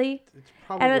 Partly. It's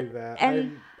probably And- that.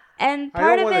 And I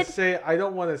part don't of want it, to say. I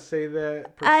don't want to say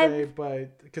that per I've- se,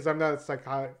 but because I'm not a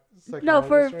psychologist. no,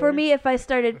 for or me, if I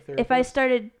started therapist.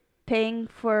 paying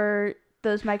for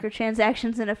those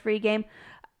microtransactions in a free game,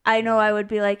 I know I would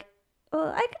be like, well,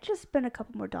 I could just spend a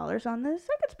couple more dollars on this.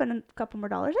 I could spend a couple more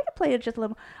dollars. I could play it just a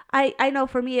little. I know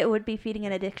for me it would be feeding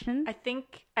an addiction. I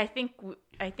think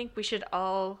we should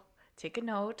all take a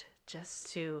note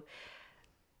just to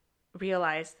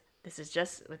realize this is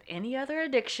just with any other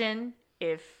addiction.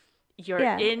 If you're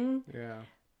Yeah. in Yeah.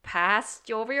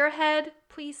 past over your head,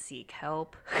 please seek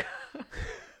help.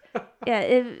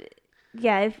 If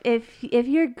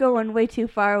you're going way too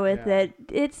far with Yeah. it,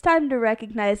 it's time to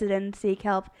recognize it and seek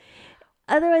help.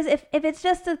 Otherwise, if it's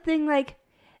just a thing like,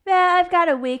 I've got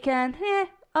a weekend,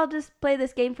 I'll just play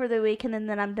this game for the weekend and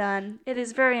then I'm done. It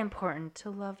is very important to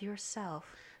love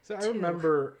yourself. So I too.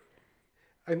 remember,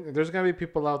 and there's gonna be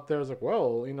people out there who's like,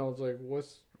 well, it's like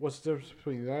what's the difference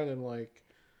between that and like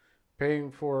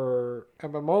paying for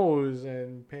MMOs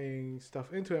and paying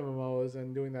stuff into MMOs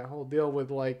and doing that whole deal with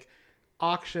like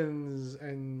auctions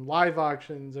and live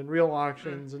auctions and real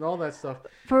auctions and all that stuff.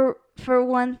 For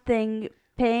one thing,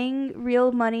 paying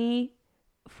real money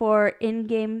for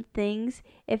in-game things,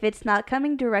 if it's not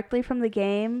coming directly from the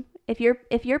game, if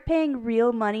you're paying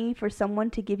real money for someone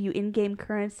to give you in-game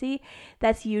currency,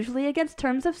 that's usually against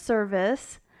terms of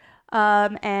service.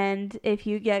 And if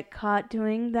you get caught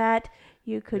doing that,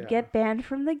 you could get banned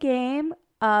from the game.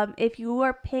 If you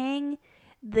are paying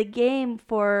the game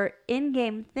for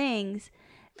in-game things,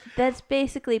 that's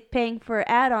basically paying for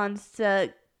add-ons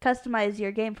to customize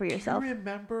your game for yourself. Do you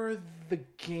remember the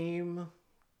game?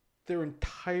 Their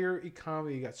entire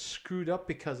economy got screwed up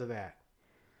because of that.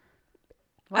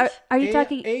 Are you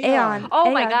talking Aeon? Oh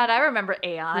my Aeon. god, I remember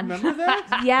Aeon. Remember that?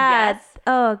 Yeah. Yes.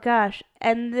 Oh gosh.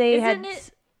 And they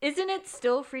Isn't it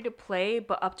still free to play,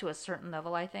 but up to a certain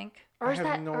level? I think, or I is have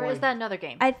that no is idea. that another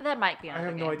game? That might be I another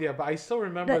have game. no idea, but I still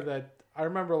remember that. I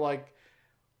remember like,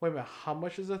 wait a minute, how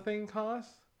much does a thing cost?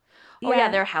 Oh yeah,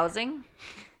 their housing.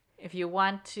 If you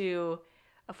want to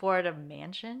afford a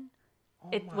mansion,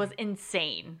 it was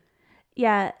insane.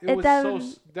 Yeah.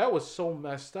 That was so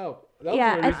messed up. That was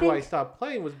the only reason why I stopped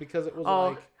playing was because it was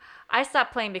like. I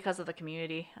stopped playing because of the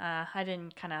community. I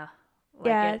didn't kind of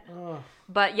like it.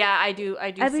 But yeah, I do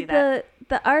see that.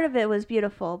 The art of it was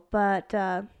beautiful, but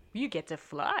You get to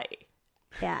fly.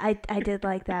 yeah, I did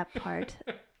like that part.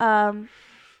 But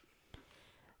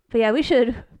yeah, we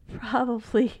should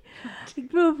probably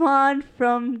move on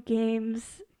from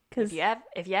games because If you have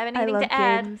I anything love to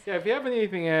add, games. Yeah, if you have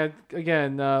anything,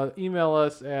 again, email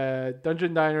us at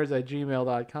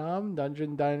dungeondiners@gmail.com,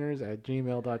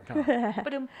 dungeondiners@gmail.com.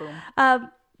 boom, boom.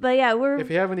 But yeah, If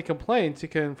you have any complaints, you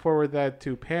can forward that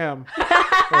to Pam.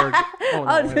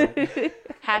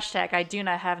 Hashtag I do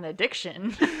not have an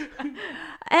addiction.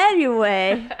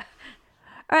 Anyway,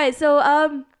 all right.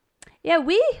 So yeah,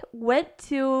 we went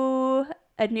to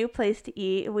a new place to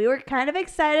eat. We were kind of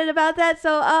excited about that.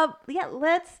 So yeah,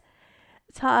 let's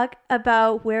talk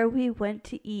about where we went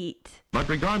to eat. But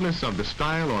regardless of the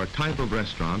style or type of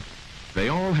restaurant, they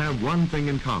all have one thing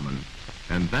in common,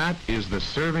 and that is the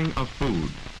serving of food.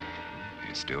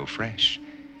 It's still fresh,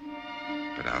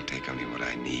 but I'll take only what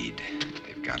I need.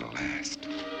 They've got to last.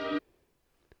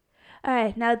 All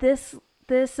right, now this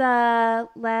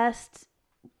last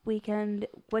weekend,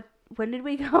 when did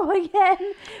we go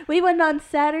again? We went on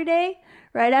Saturday,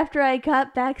 right after I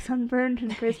got back sunburned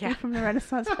and crispy from the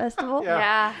Renaissance Festival.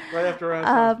 Yeah. Right after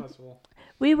Renaissance Festival.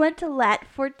 We went to Lat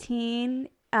 14.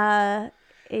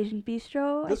 Asian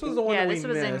Bistro. This was the one that we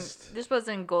missed. This was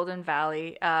in Golden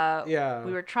Valley. Yeah.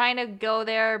 We were trying to go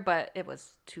there, but it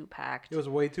was too packed. It was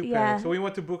way too Yeah. packed. So we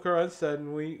went to Bukhara instead,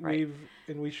 and we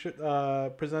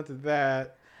presented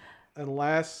that in the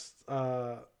last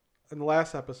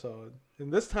episode.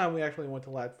 And this time we actually went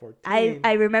to Lat 14.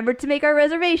 I remembered to make our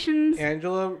reservations.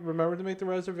 Angela remembered to make the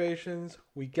reservations.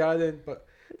 We got in, but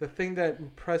the thing that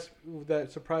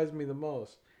surprised me the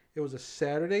most, it was a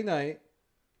Saturday night,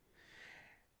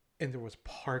 and there was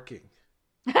parking.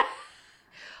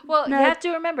 Well, No. you have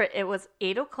to remember, it was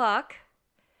 8 o'clock.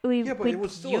 Yeah, but it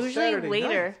was still a Saturday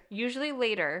night. Usually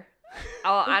later.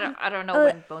 Oh, I don't know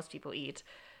when most people eat,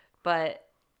 but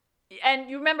and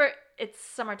you remember it's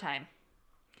summertime.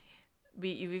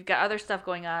 We've got other stuff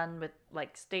going on with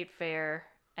like State Fair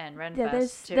and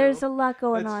Renfest too. There's a lot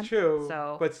going on. That's true.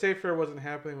 So- But State Fair wasn't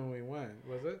happening when we went,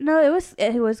 was it? No, it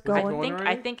was going. going I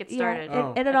already? think it Yeah, started. it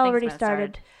Oh. had I think already it's when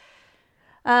it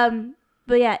started.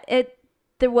 But yeah,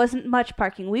 there wasn't much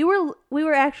parking. We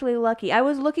were actually lucky. I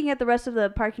was looking at the rest of the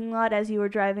parking lot as you were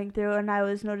driving through, and I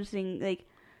was noticing like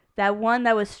that one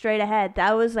that was straight ahead.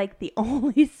 That was like the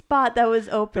only spot that was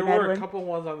open. There were Edwin. a couple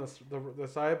ones on the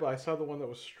side, but I saw the one that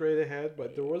was straight ahead.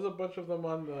 But there was a bunch of them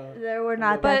on the. There were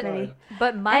not on the that side. many.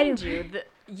 But mind you,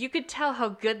 you could tell how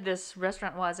good this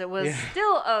restaurant was. It was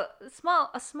still a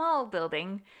small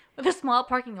building with a small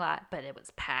parking lot, but it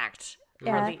was packed. It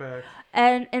Yeah. was packed.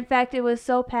 And in fact, it was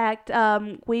so packed.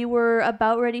 We were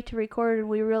about ready to record, and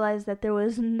we realized that there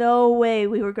was no way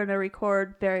we were going to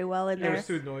record very well in It there. was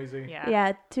too noisy. Yeah.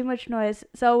 Yeah, too much noise.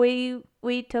 So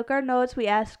we took our notes. We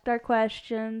asked our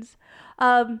questions.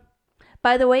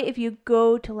 By the way, if you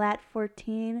go to Lat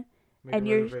 14, Make and a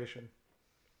you're reservation.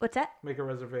 what's that? Make a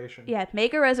reservation. Yeah,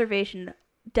 make a reservation.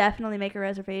 Definitely make a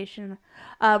reservation.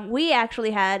 We actually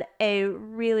had a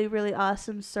really, really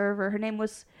awesome server. Her name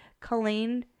was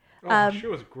Colleen. Oh, she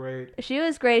was great. She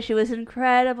was great. She was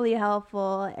incredibly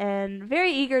helpful and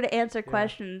very eager to answer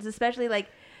questions, especially like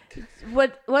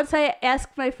once I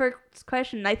asked my first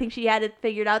question, I think she had it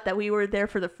figured out that we were there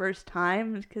for the first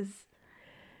time because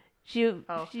she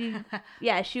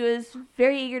was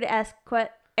very eager to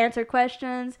answer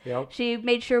questions. Yep. She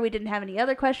made sure we didn't have any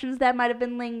other questions that might have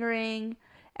been lingering.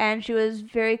 And she was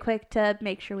very quick to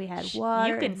make sure we had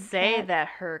water. You can and say cat. that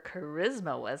her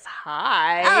charisma was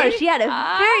high. Oh, she had a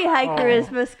very high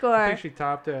charisma I score. think she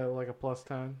topped it at like a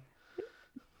 +10.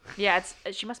 Yeah,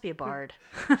 she must be a bard.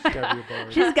 She's gotta be a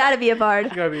bard. She's got to be a bard.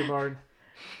 She's gotta be a bard.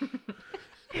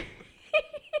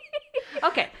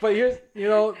 Okay. But here's,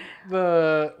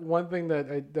 the one thing that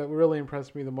really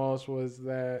impressed me the most was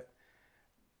that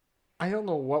I don't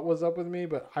know what was up with me,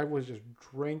 but I was just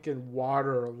drinking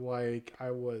water like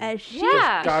I was. She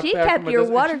got back kept from a your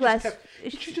distance, water and glass.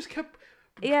 she just kept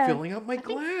Yeah. filling up my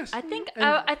glass. I think And-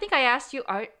 I asked you,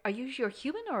 are you your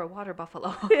human or a water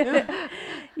buffalo?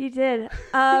 You did.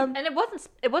 And it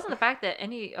wasn't the fact that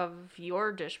any of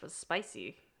your dish was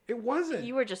spicy. It wasn't.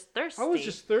 You were just thirsty. I was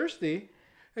just thirsty,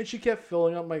 and she kept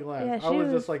filling up my glass. Yeah, I was she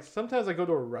just was- like, sometimes I go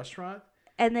to a restaurant.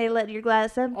 And they let your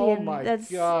glass empty. Oh and my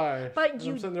that's, gosh! But And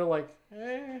you- I'm sitting there like,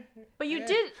 But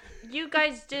you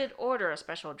guys did order a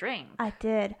special drink. I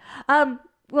did.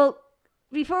 Well,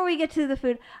 before we get to the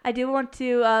food, I do want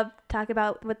to talk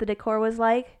about what the decor was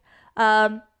like.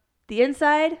 The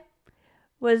inside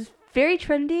was very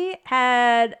trendy.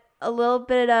 Had a little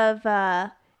bit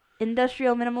of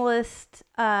industrial minimalist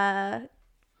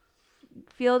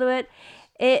feel to it.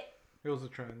 It was a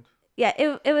trend. Yeah,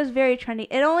 it was very trendy.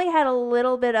 It only had a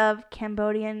little bit of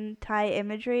Cambodian Thai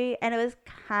imagery, and it was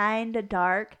kind of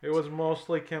dark. It was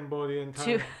mostly Cambodian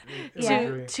To- time Yeah.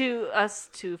 imagery. To us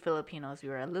two Filipinos, we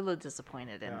were a little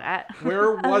disappointed in that.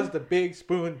 Where was the big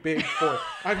spoon, big fork?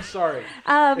 I'm sorry.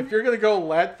 Um, If you're gonna go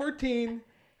Lat 14,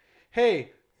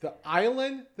 hey, the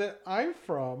island that I'm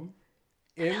from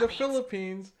in the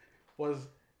Philippines was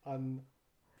on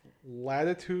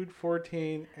latitude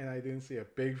 14, and I didn't see a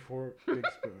big fork, big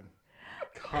spoon.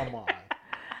 Come on.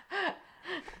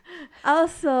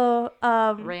 Also,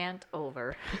 Rant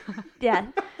over. yeah,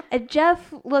 and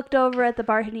Jeff looked over at the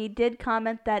bar and he did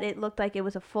comment that it looked like it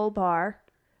was a full bar.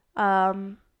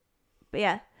 But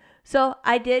yeah, so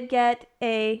I did get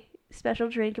a special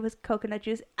drink. It was coconut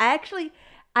juice. I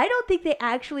don't think they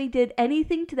actually did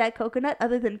anything to that coconut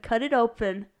other than cut it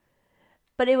open.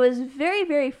 But it was very,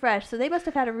 very fresh, so they must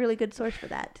have had a really good source for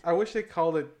that. I wish they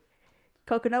called it.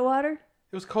 Coconut water?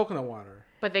 It was coconut water.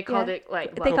 But they called Yeah. it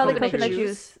like They called it coconut coconut juice?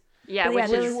 juice. Yeah, But which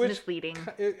yeah, is Which misleading.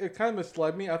 It kind of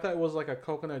misled me. I thought it was like a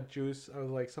coconut juice or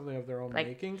like something of their own Like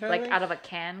making kind like of thing. out of a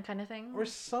can kind of thing. Or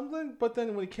something, but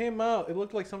then when it came out, it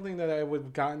looked like something that I would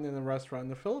have gotten in a restaurant in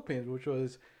the Philippines, which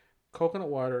was coconut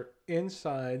water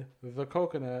inside the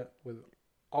coconut with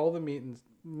all the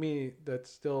meat that's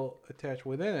still attached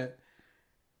within it.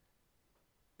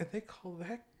 And they call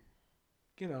that,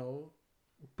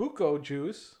 buko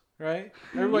juice, right?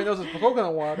 Everybody knows it's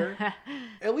coconut water.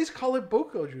 At least call it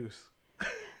buko juice.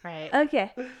 Right.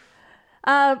 Okay.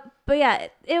 But yeah,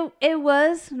 it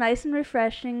was nice and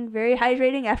refreshing, very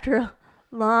hydrating after a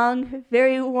long,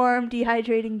 very warm,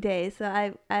 dehydrating day.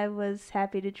 So I was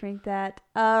happy to drink that.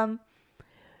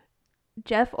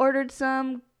 Jeff ordered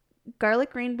some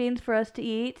garlic green beans for us to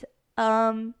eat.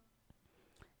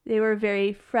 They were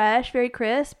very fresh, very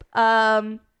crisp.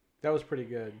 That was pretty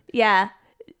good. Yeah.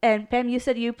 And Pam, you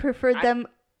said you preferred them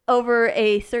over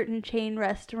a certain chain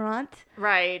restaurant.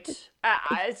 Right.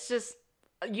 It's just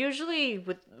usually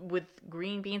with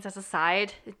green beans as a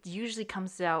side, it usually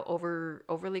comes out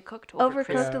overly cooked.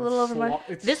 Overcooked, a little over much.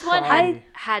 This one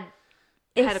had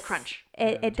a crunch.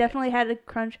 It definitely had a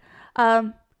crunch.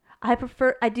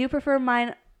 I do prefer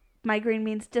my green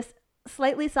beans just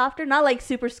slightly softer, not like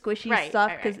super squishy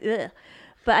soft, because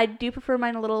but I do prefer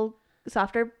mine a little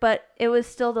softer. But it was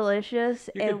still delicious.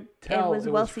 You could tell it was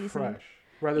well seasoned, fresh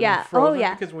rather than frozen. Oh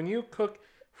yeah, because when you cook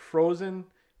frozen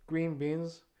green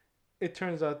beans, it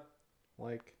turns out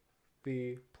like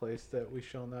the place that we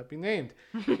shall not be named.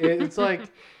 It's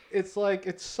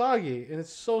soggy and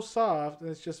it's so soft and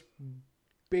it's just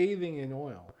bathing in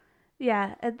oil.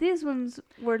 Yeah, and these ones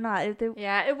were not.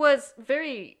 It was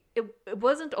very. It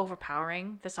wasn't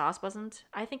overpowering. The sauce wasn't.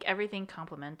 I think everything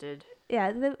complemented.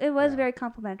 Yeah, it was very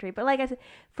complimentary. But like I said,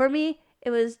 for me, it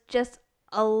was just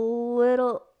a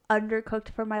little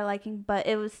undercooked for my liking, but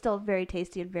it was still very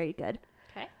tasty and very good.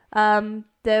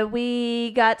 Okay.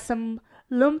 We got some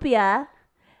lumpia.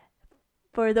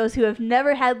 For those who have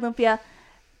never had lumpia,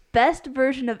 best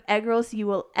version of egg rolls you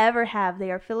will ever have.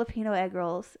 They are Filipino egg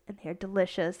rolls, and they're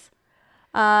delicious.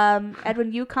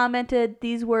 Edwin, you commented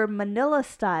these were Manila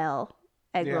style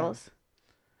egg rolls.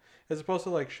 As opposed to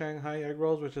like Shanghai egg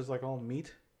rolls, which is like all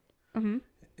meat. Mm-hmm.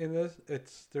 In this,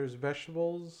 there's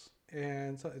vegetables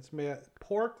and it's made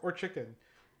pork or chicken.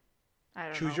 I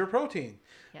don't know. Choose your protein.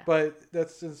 Yeah. But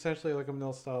that's essentially like a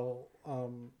Manila style,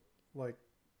 like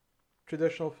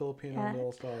traditional Filipino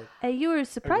Manila style. And you were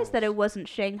surprised that it wasn't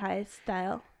Shanghai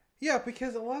style. Yeah,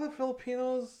 because a lot of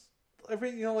Filipinos. Like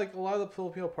a lot of the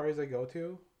Filipino parties I go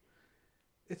to,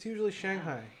 it's usually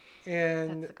Shanghai,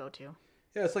 and that's the go-to.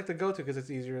 Yeah, it's like the go-to because it's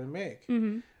easier to make.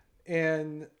 Mm-hmm.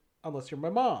 And unless you're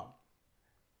my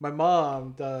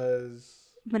mom does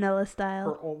Manila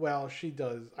style. She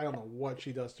does. I don't know what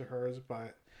she does to hers,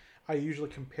 but I usually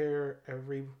compare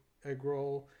every egg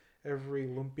roll, every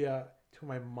lumpia to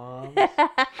my mom's.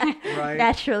 Right?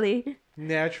 Naturally,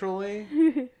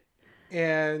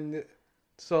 and.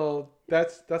 So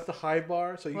that's the high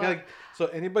bar. So so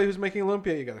anybody who's making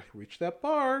lumpia, you gotta reach that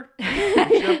bar.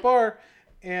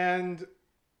 And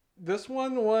this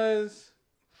one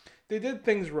they did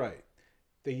things right.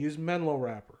 They used Menlo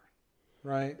wrapper,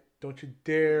 right? Don't you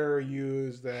dare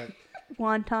use that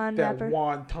wonton wrapper.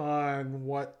 Wonton,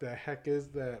 what the heck is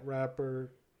that wrapper?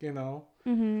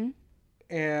 Mm-hmm.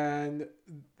 And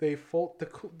they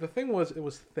the thing was it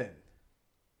was thin.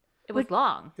 It was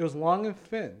long. It was long and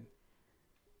thin.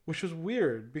 Which was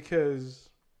weird because,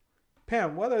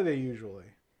 Pam, what are they usually?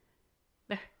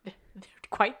 They're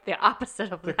quite the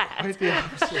opposite of that. Quite the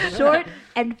opposite. Short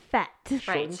and fat.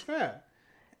 Short and fat.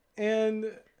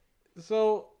 And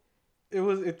so I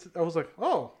was like,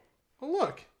 oh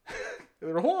look,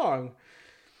 they're long.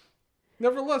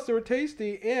 Nevertheless, they were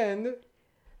tasty and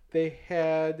they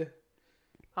had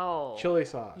chili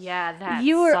sauce. Yeah, that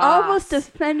You were sauce. almost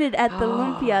offended at the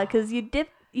lumpia because you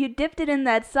dipped it in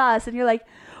that sauce and you're like,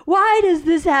 why does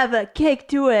this have a kick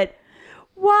to it?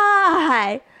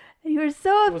 Why? You were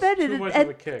so offended. Too much of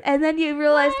a kick. And then you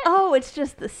realized, it's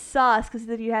just the sauce because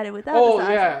then you had it without the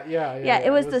sauce. Yeah.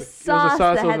 It was the sauce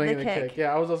that had the making kick.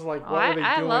 Yeah, I was just like, what are they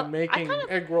doing making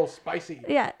egg roll spicy?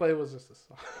 Yeah. But it was just the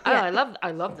sauce. I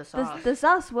love the sauce. The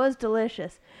sauce was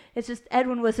delicious. It's just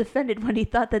Edwin was offended when he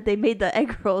thought that they made the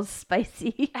egg rolls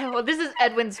spicy. Well, this is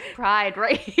Edwin's pride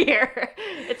right here.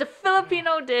 It's a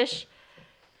Filipino dish.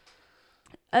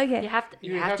 Okay.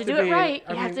 You have to do it right.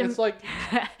 It's like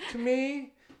to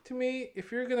me,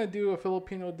 if you're gonna do a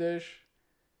Filipino dish,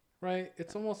 right?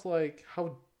 It's almost like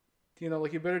how,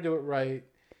 like you better do it right.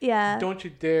 Yeah. Don't you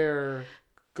dare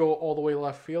go all the way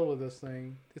left field with this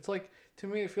thing. It's like, to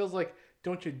me, it feels like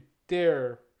don't you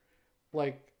dare,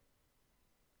 like,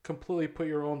 completely put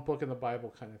your own book in the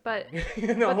Bible kind of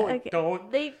thing.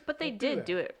 Don't. They did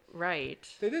do it right.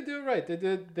 They did do it right.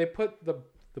 They put the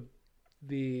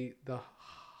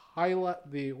highlight,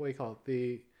 what do you call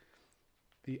it?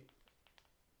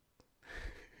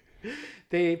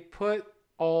 They put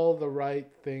all the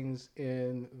right things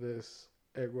in this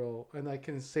egg roll, and I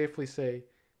can safely say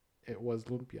it was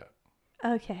lumpia.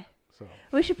 Okay. So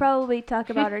We should probably talk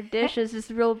about our dishes just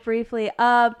real briefly.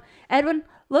 Edwin,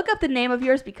 look up the name of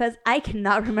yours because I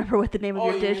cannot remember what the name of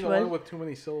your dish mean the was. one with too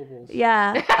many syllables?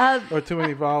 Yeah. Or too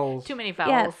many vowels? Too many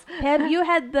Yeah. vowels. Have you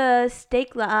had the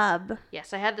steak laab?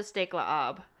 Yes, I had the steak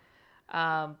laab.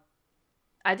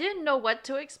 I didn't know what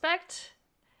to expect.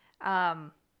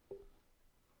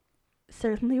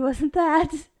 Certainly wasn't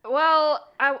that.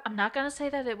 Well, I'm not gonna say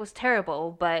that it was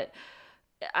terrible, but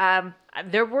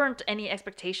there weren't any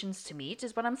expectations to meet,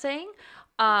 is what I'm saying.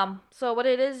 So what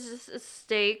it is a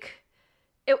steak.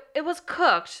 It was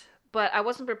cooked, but I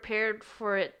wasn't prepared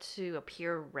for it to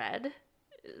appear red.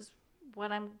 Is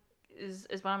what I'm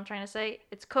trying to say.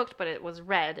 It's cooked, but it was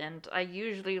red, and I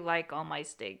usually like all my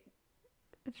steak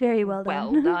Very well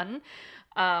done.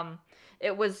 done.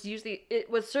 It was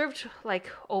served like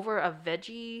over a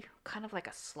veggie, kind of like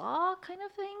a slaw kind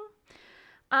of thing.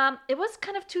 It was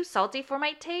kind of too salty for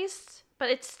my taste, but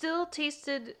it still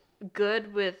tasted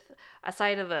good with a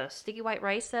side of a sticky white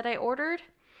rice that I ordered.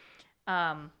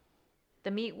 The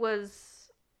meat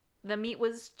was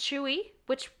chewy,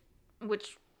 which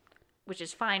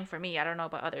is fine for me. I don't know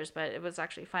about others, but it was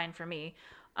actually fine for me.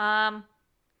 I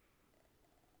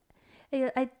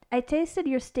tasted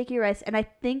your sticky rice, and I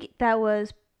think that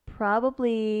was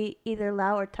probably either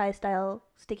Lao or Thai style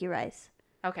sticky rice.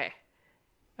 Okay.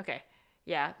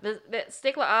 Yeah, the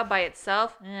steak laab by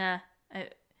itself,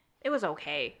 it was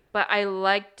okay, but I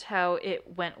liked how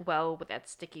it went well with that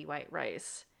sticky white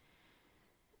rice.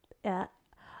 Yeah.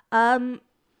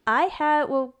 I had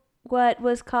what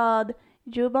was called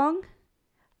jubong.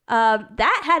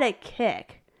 That had a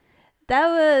kick. That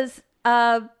was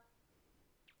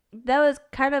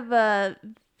kind of a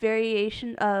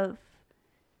variation of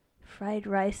fried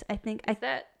rice, I think.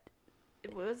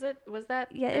 Was that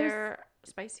Yeah, their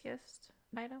spiciest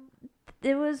item?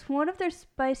 It was one of their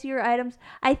spicier items.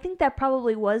 I think that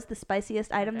probably was the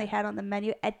spiciest item they had on the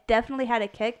menu. It definitely had a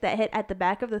kick that hit at the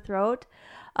back of the throat.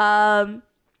 It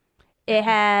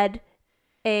had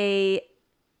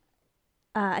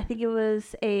I think it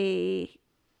was a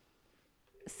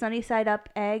sunny side up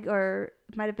egg, or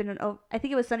it might have been I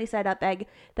think it was sunny side up egg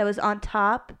that was on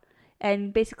top,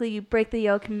 and basically you break the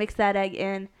yolk and mix that egg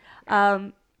in.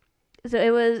 So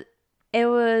it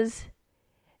was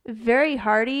very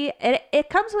hearty. It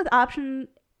comes with option.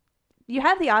 You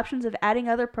have the options of adding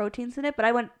other proteins in it, but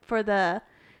I went for the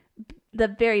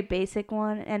very basic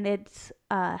one, and it's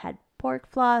had pork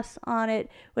floss on it,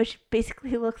 which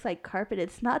basically looks like carpet.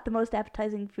 It's not the most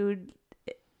appetizing food.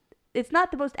 It's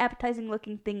not the most appetizing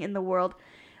looking thing in the world,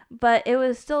 but it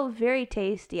was still very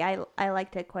tasty. I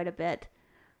liked it quite a bit.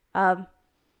 And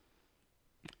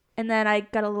then I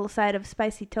got a little side of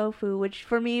spicy tofu, which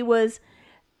for me was,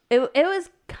 it was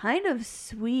kind of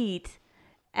sweet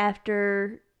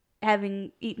after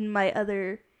having eaten my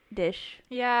other dish.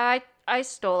 Yeah, I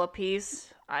stole a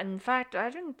piece. In fact, I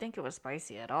didn't think it was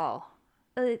spicy at all.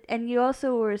 And you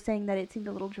also were saying that it seemed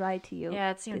a little dry to you.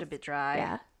 Yeah, it seemed a bit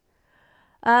dry.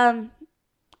 Yeah.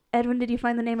 Edwin, did you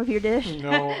find the name of your dish?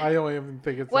 No, I don't even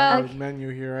think it's on the menu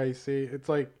here. I see. It's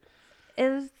like... It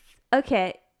was...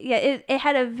 Okay. Yeah, it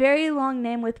had a very long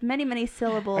name with many, many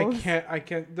syllables. I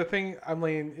can't... The thing,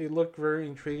 it looked very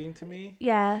intriguing to me.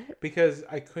 Yeah. Because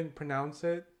I couldn't pronounce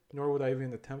it, nor would I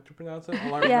even attempt to pronounce it.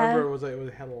 All I remember was that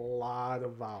it had a lot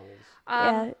of vowels.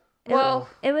 Yeah.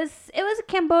 It was a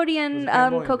Cambodian,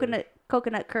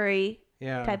 coconut curry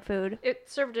type food. It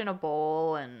served in a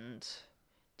bowl, and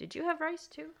did you have rice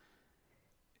too?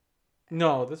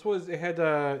 No, this was it had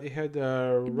rice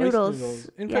noodles.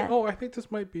 In fact, I think this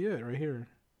might be it right here.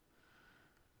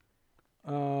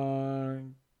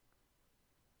 Can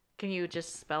you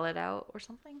just spell it out or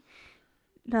something?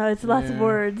 No, it's lots of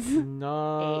words.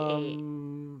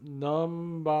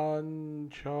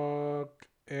 Numbanchok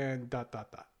and ...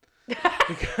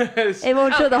 Because it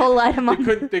won't show the whole item on.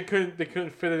 They couldn't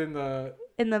fit it in the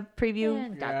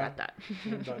preview. Yeah, ...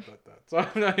 So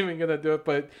I'm not even gonna do it.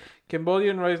 But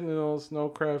Cambodian rice noodles, snow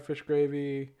crab, fish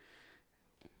gravy.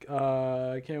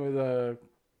 Came with a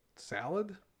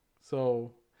salad.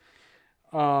 So,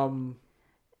 the only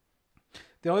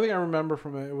thing I remember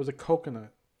from it was a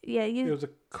coconut. Yeah, it was a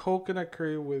coconut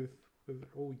curry with.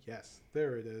 Oh yes,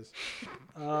 there it is.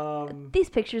 These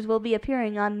pictures will be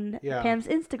appearing on Pam's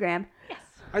Instagram. Yes.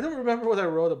 I don't remember what I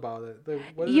wrote about it.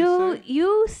 What did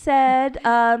you said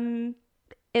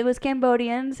it was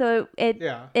Cambodian, so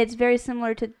it's very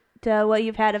similar to what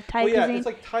you've had of Thai cuisine. It's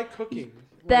like Thai cooking.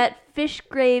 That fish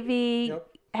gravy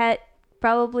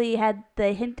probably had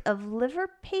the hint of liver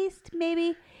paste,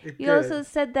 maybe. You also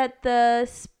said that the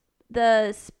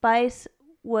spice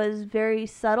was very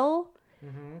subtle,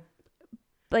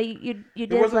 but you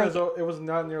did it was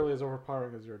not nearly as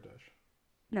overpowering as your dish.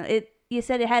 No, you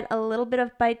said it had a little bit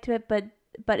of bite to it,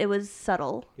 but it was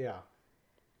subtle. Yeah.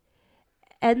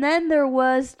 And then there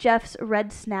was Jeff's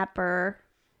red snapper.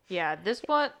 Yeah, this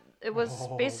one, it was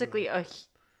basically a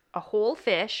whole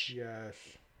fish. Yes.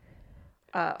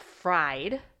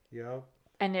 Fried. Yep.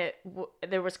 And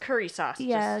there was curry sauce.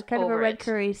 Yeah, just kind of a over red it.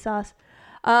 curry sauce.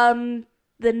 The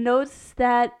notes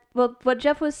that what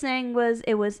Jeff was saying was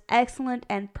it was excellent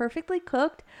and perfectly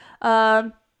cooked.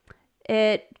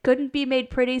 It couldn't be made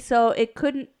pretty, so you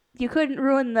couldn't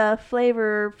ruin the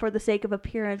flavor for the sake of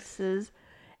appearances,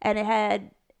 and it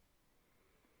had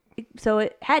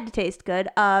to taste good.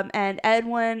 And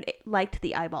Edwin liked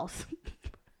the eyeballs.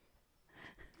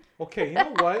 Okay, you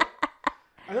know what?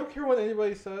 I don't care what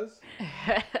anybody says.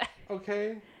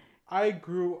 Okay, I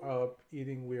grew up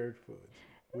eating weird foods.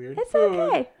 It's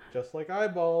okay. Just like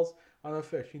eyeballs on a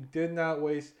fish. You did not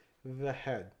waste the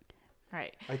head.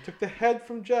 Right. I took the head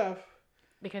from Jeff.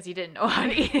 Because he didn't know how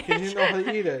to eat it. He didn't know how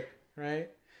to eat it, right?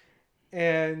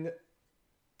 And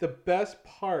the best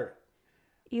part.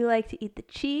 You like to eat the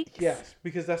cheeks? Yes,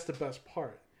 because that's the best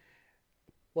part.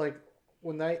 Like,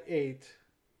 when I eat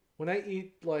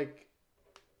like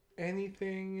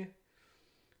anything,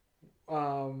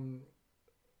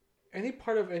 any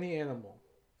part of any animal,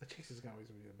 the cheeks is always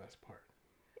going to be the best part.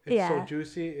 It's so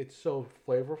juicy. It's so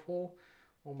flavorful.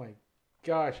 Oh my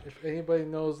gosh. If anybody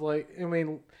knows,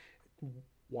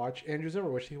 watch Andrew Zimmer.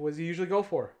 What does he usually go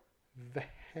for? The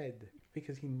head.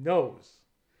 Because he knows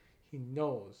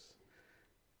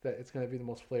that it's going to be the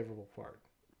most flavorful part.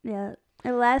 Yeah.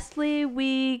 And lastly,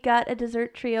 we got a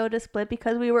dessert trio to split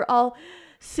because we were all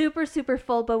super, super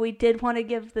full, but we did want to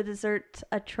give the dessert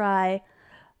a try.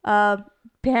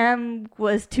 Pam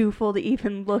was too full to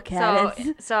even look at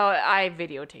it. So I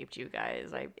videotaped you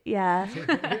guys. Yeah.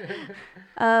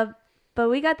 But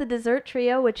we got the dessert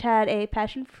trio, which had a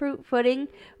passion fruit pudding,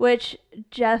 which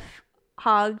Jeff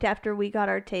hogged after we got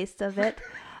our taste of it.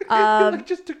 He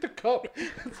just took the cup.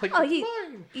 It's like,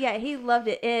 fine. Yeah, he loved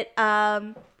it.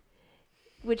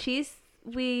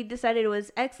 We decided it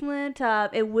was excellent.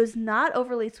 It was not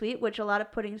overly sweet, which a lot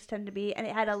of puddings tend to be, and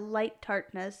it had a light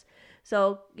tartness.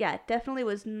 So, yeah, it definitely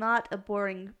was not a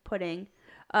boring pudding.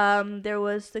 There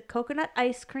was the coconut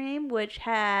ice cream, which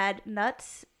had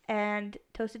nuts and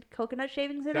toasted coconut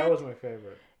shavings in it. That was my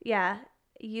favorite. Yeah,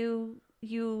 you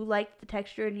liked the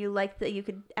texture, and you liked that you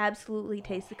could absolutely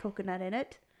taste the coconut in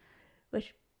it,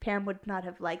 which Pam would not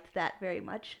have liked that very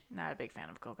much. Not a big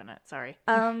fan of coconut, sorry.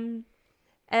 And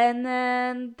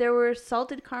then there were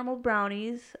salted caramel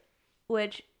brownies,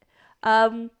 which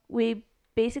we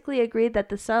basically agreed that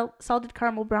the salted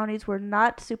caramel brownies were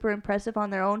not super impressive on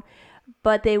their own,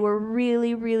 but they were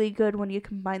really, really good when you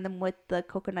combine them with the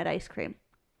coconut ice cream.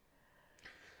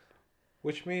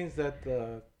 Which means that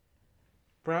the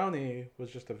brownie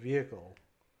was just a vehicle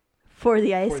for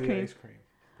the ice cream.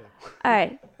 Yeah. All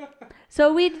right.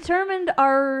 So we determined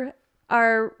our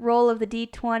roll of the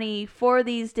D20 for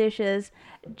these dishes.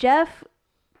 Jeff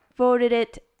voted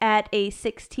it at a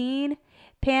 16.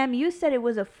 Pam, you said it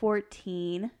was a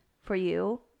 14 for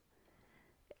you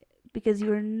because you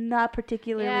were not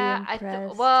particularly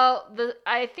impressed.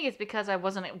 I think it's because I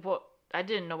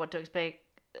didn't know what to expect.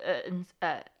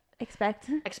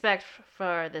 Expect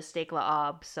for the steak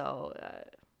la so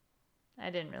I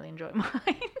didn't really enjoy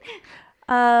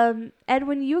mine.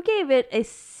 Edwin, you gave it a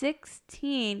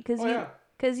 16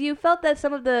 because you felt that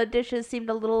some of the dishes seemed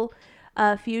a little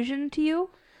fusion to you.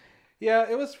 Yeah,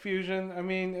 it was fusion. I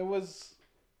mean, it was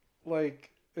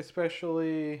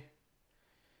especially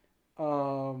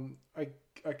I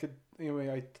could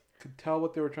tell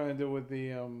what they were trying to do with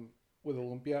the with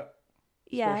lumpia,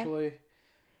 especially.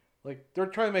 Yeah. They're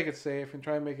trying to make it safe and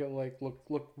try to make it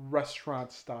look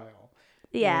restaurant style.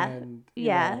 Yeah. And,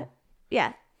 yeah.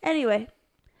 Anyway,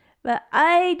 but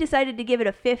I decided to give it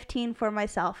a 15 for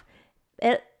myself.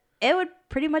 It would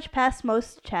pretty much pass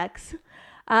most checks.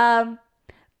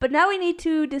 But now we need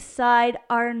to decide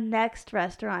our next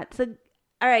restaurant. So,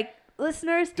 all right,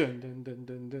 listeners,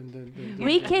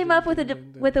 we came up with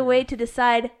a way to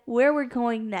decide where we're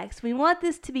going next. We want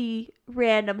this to be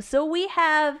random, so we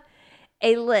have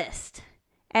a list,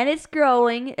 and it's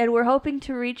growing, and we're hoping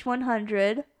to reach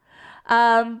 100.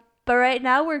 But right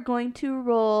now we're going to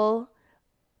roll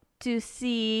to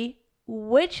see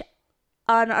which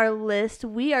on our list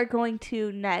we are going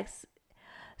to next.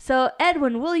 So,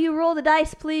 Edwin, will you roll the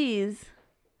dice, please?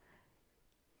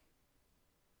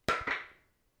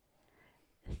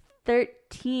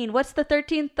 13. What's the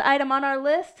 13th item on our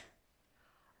list?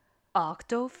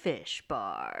 Octofish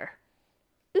Bar.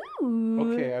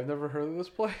 Ooh. Okay, I've never heard of this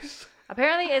place.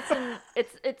 Apparently, it's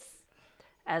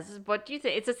as what do you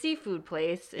say? It's a seafood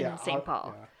place in St.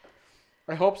 Paul. Yeah.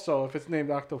 I hope so. If it's named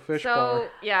Octofish So Bar.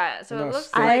 yeah, so No, it looks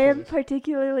steak. I like am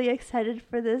particularly excited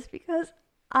for this because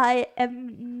I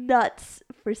am nuts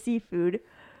for seafood.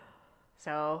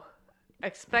 so.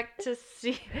 Expect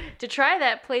to try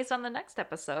that place on the next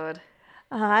episode.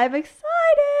 I'm excited.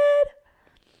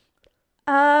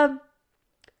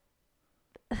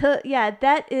 Yeah,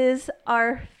 that is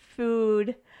our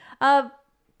food.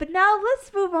 But now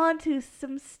let's move on to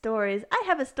some stories. I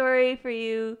have a story for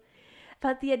you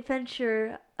about the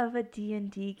adventure of a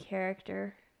D&D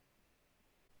character.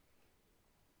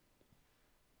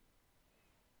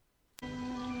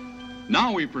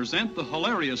 Now we present the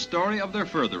hilarious story of their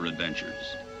further adventures.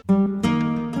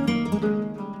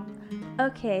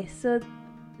 Okay, so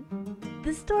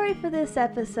the story for this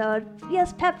episode,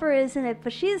 yes, Pepper is in it,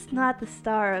 but she's not the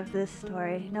star of this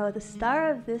story. No, the star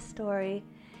of this story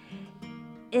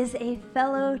is a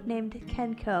fellow named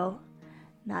Kenko.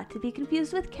 Not to be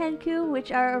confused with Kenku,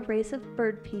 which are a race of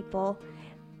bird people,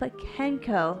 but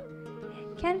Kenko.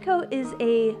 Kenko is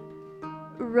a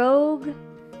rogue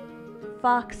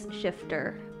fox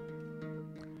shifter.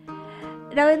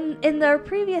 Now, in their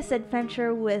previous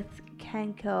adventure with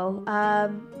Kenko,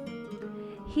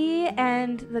 he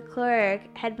and the cleric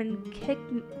had been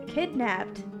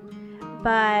kidnapped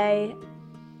by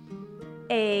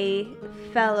a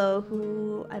fellow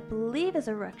who I believe is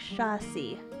a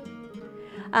Rakshasi.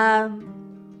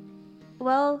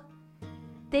 Well,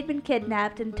 they'd been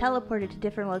kidnapped and teleported to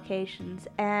different locations,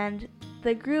 and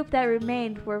the group that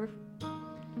remained were,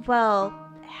 well,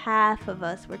 half of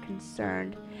us were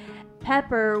concerned.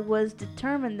 Pepper was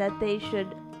determined that they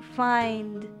should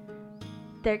find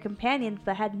their companions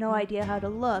but had no idea how to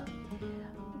look.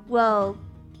 Well,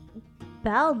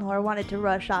 Balnor wanted to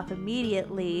rush off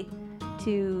immediately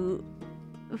to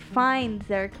find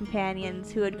their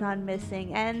companions who had gone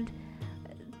missing, and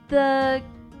their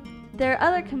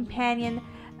other companion,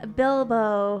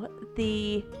 Bilbo,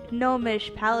 the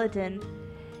gnomish paladin,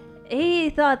 he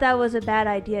thought that was a bad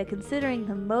idea, considering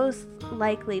the most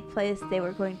likely place they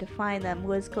were going to find them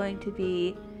was going to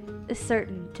be a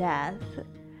certain death.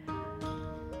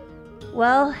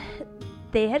 Well,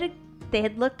 they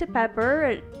had looked to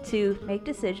Pepper to make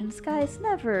decisions. Guys,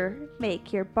 never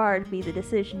make your bard be the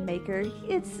decision maker.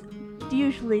 It's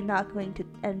usually not going to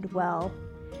end well.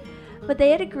 But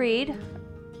they had agreed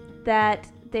that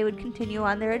they would continue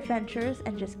on their adventures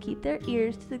and just keep their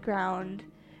ears to the ground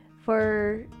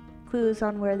for clues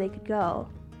on where they could go.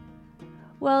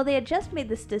 Well, they had just made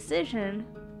this decision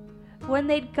when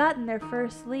they'd gotten their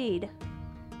first lead.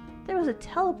 There was a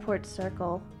teleport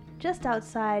circle just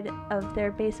outside of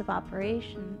their base of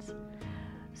operations.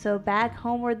 So back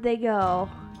homeward they go.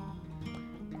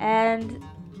 And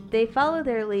they follow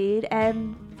their lead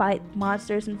and fight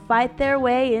monsters and fight their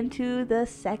way into the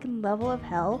second level of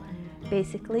hell,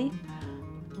 basically.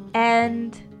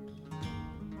 And,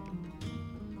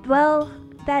 well,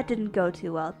 that didn't go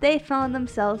too well. They found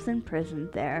themselves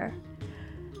imprisoned there.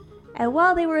 And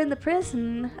while they were in the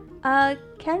prison,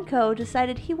 Kenko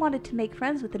decided he wanted to make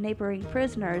friends with the neighboring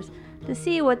prisoners to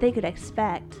see what they could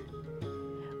expect.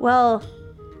 Well,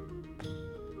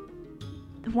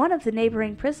 one of the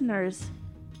neighboring prisoners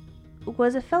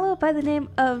was a fellow by the name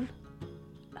of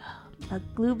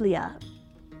Maglublia.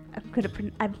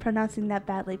 I'm pronouncing that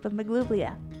badly, but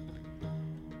Maglublia.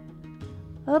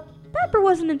 Pepper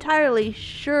wasn't entirely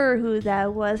sure who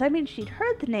that was. I mean, she'd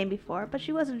heard the name before, but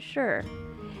she wasn't sure.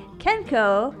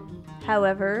 Kenko,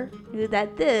 however, knew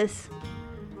that this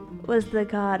was the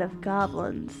god of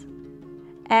goblins.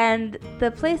 And the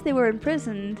place they were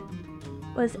imprisoned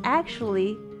was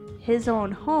actually his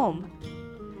own home.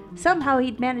 Somehow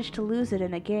he'd managed to lose it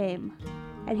in a game,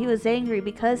 and he was angry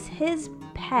because his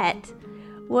pet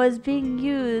was being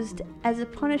used as a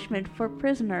punishment for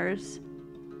prisoners,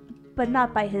 but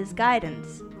not by his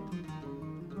guidance.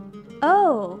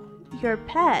 Oh, your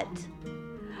pet.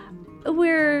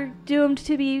 We're doomed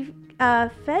to be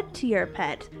fed to your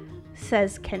pet,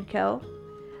 says Kenko.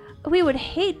 We would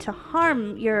hate to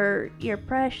harm your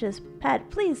precious pet.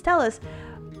 Please tell us,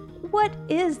 what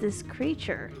is this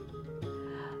creature?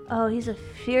 Oh, he's a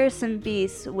fearsome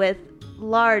beast with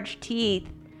large teeth,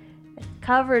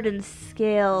 covered in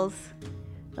scales,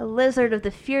 a lizard of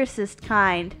the fiercest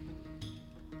kind.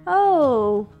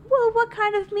 Oh, well, what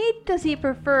kind of meat does he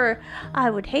prefer? I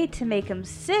would hate to make him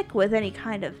sick with any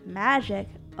kind of magic.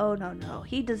 Oh, no,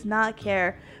 he does not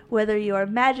care whether you are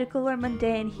magical or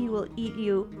mundane. He will eat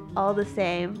you all the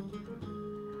same.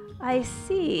 I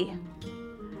see.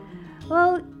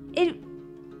 Well,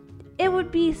 it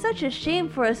would be such a shame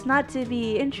for us not to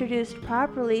be introduced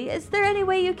properly. Is there any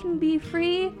way you can be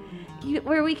free,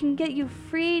 where we can get you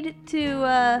freed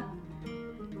to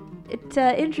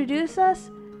introduce us?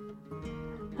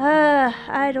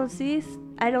 I don't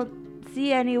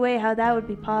see any way how that would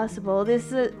be possible.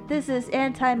 This is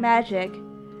anti-magic.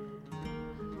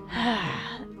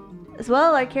 As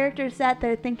well, our character sat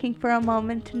there thinking for a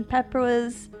moment, and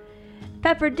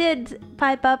Pepper did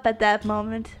pipe up at that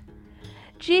moment.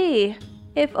 Gee,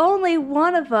 if only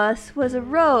one of us was a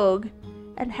rogue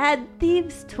and had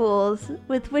thieves' tools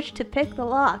with which to pick the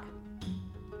lock.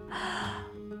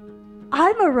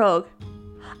 I'm a rogue.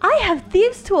 I have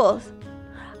thieves' tools.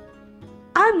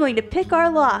 I'm going to pick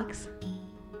our locks.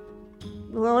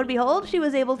 Lo and behold, she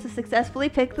was able to successfully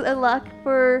pick the lock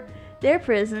for their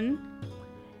prison,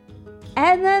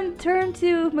 and then turn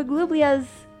to Maglublia's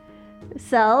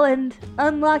cell and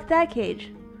unlock that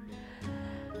cage.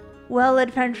 Well,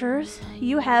 adventurers,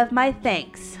 you have my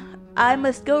thanks. I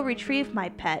must go retrieve my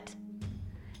pet.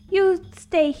 You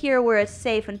stay here where it's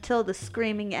safe until the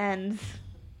screaming ends.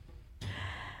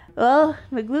 Well,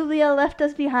 Maglublia left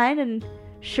us behind, and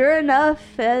sure enough,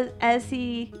 as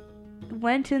he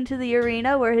went into the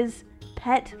arena where his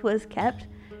pet was kept,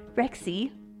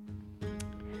 Rexy,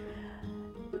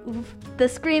 the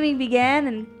screaming began,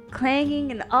 and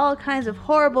clanging, and all kinds of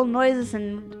horrible noises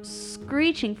and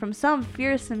screeching from some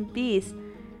fearsome beast.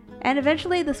 And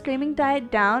eventually the screaming died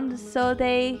down, so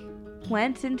they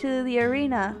went into the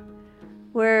arena,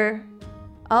 where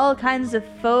all kinds of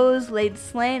foes laid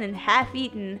slain and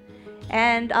half-eaten,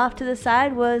 and off to the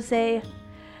side was a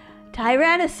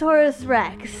Tyrannosaurus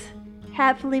Rex,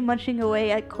 happily munching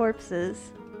away at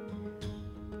corpses.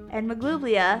 And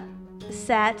Maglublia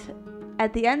sat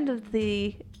at the end of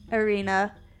the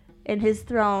arena in his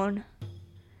throne.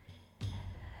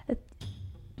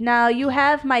 Now you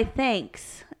have my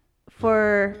thanks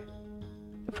for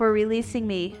releasing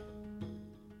me,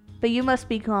 but you must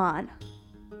be gone.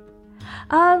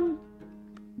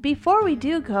 Before we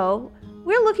do go,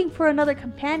 we're looking for another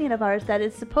companion of ours that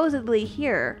is supposedly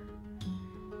here.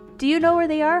 Do you know where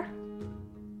they are?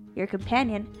 Your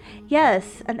companion?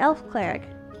 Yes, an elf cleric.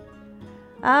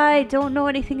 I don't know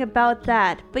anything about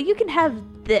that, but you can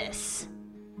have this.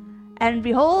 And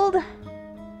behold,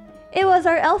 it was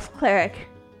our elf cleric.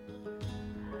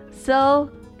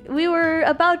 So, we were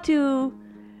about to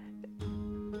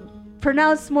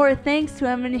pronounce more thanks to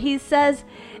him, and he says,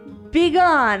 "Be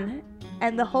gone!"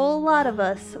 And the whole lot of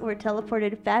us were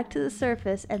teleported back to the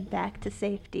surface and back to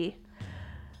safety.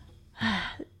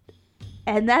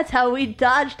 And that's how we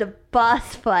dodged a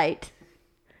boss fight.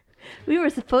 We were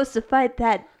supposed to fight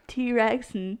that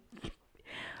T-Rex, and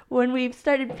when we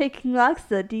started picking locks,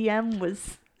 the DM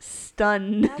was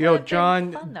stunned.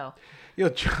 John. Fun, though.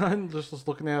 John just was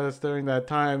looking at us during that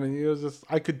time, and he was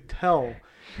just—I could tell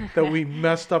that we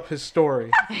messed up his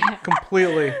story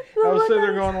completely. I was sitting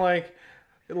there going like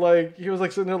he was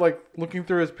like sitting there like looking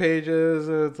through his pages,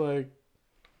 and it's like,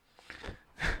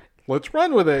 let's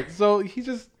run with it. So he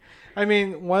just. I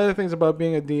mean, one of the things about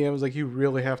being a DM is like you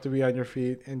really have to be on your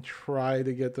feet and try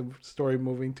to get the story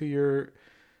moving to your,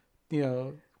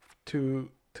 to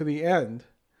the end.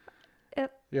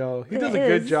 He does a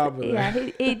good job with it. Yeah,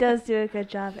 he does do a good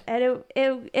job, and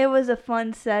it was a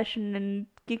fun session, and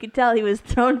you could tell he was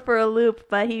thrown for a loop,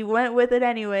 but he went with it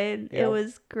anyway, and it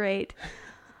was great.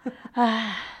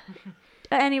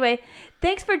 Anyway,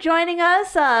 thanks for joining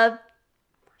us.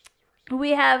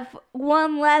 We have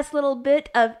one last little bit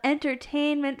of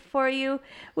entertainment for you.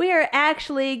 We are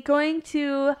actually going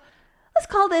to, let's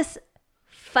call this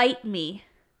Fight Me.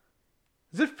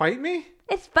 Is it Fight Me?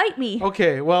 It's Fight Me.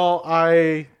 Okay, well,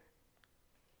 I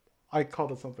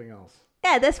called it something else.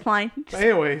 Yeah, that's fine.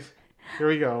 Anyways, here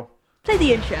we go. Play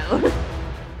the intro.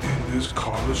 In this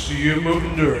Coliseum of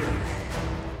Nerdery,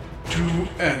 2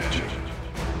 enter,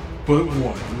 but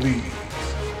 1 leaves.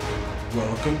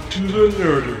 Welcome to the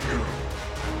Nerder Girl.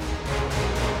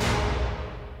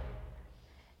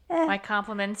 My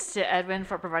compliments to Edwin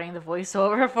for providing the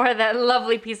voiceover for that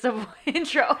lovely piece of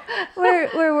intro.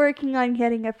 We're working on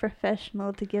getting a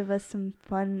professional to give us some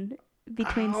fun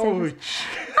between segments.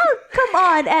 Oh, come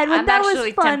on, Edwin. That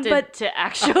was fun, but to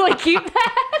actually keep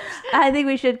that. I think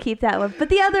we should keep that one. But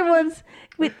the other ones,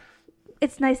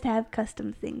 it's nice to have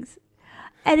custom things.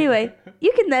 Anyway,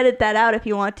 you can edit that out if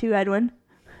you want to, Edwin.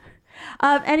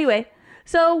 Anyway,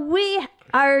 so we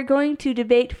are going to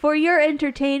debate for your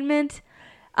entertainment.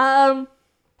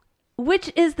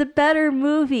 Which is the better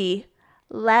movie,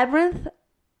 Labyrinth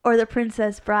or The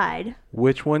Princess Bride?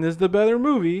 Which one is the better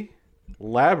movie?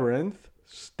 Labyrinth,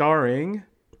 starring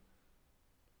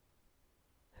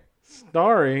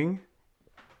starring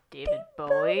David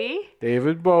Bowie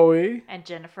David Bowie. and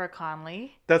Jennifer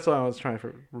Connelly. That's what I was trying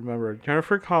to remember.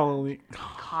 Jennifer Connelly.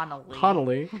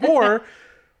 Connelly. Or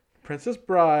Princess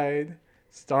Bride,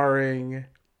 starring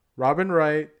Robin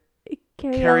Wright,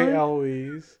 Carrie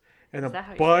Elwes, and Is that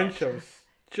how a you bunch say it? of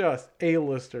just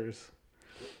A-listers.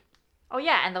 Oh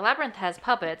yeah, and the Labyrinth has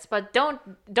puppets, but don't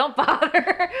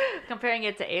bother comparing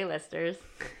it to A-listers.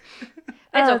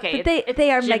 It's okay. But they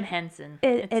are Jim Henson.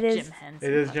 It is Jim Henson.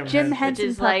 It is Jim Jim Henson. Henson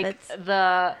Which is puppets. like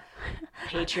the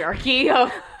patriarchy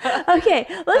of Okay,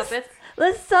 puppets.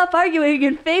 let's stop arguing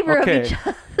in favor of each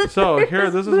other. So here,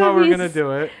 this is how we're Movies. gonna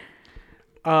do it.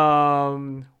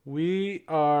 We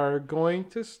are going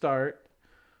to start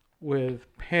with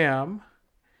Pam,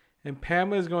 and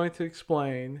Pam is going to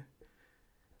explain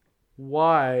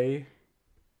why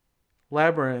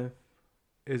Labyrinth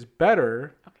is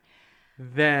better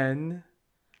than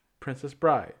Princess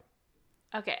Bride.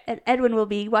 Okay. And Edwin will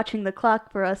be watching the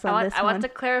clock for us on this I one. want to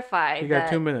clarify You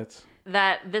got 2 minutes.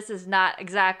 that this is not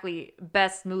exactly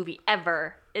best movie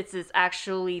ever. It's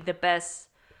actually the best,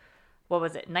 what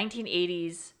was it,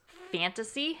 1980s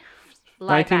fantasy?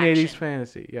 Live 1980s action.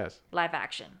 fantasy, yes. Live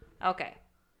action. Okay.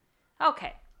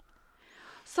 Okay.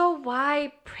 So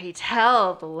why, pray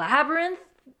tell, the Labyrinth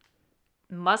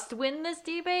must win this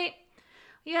debate?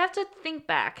 You have to think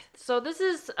back. So this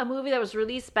is a movie that was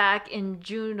released back in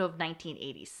June of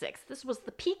 1986. This was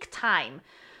the peak time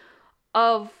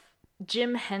of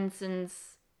Jim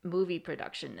Henson's movie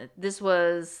production. This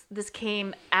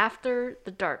came after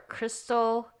The Dark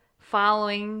Crystal,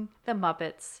 following The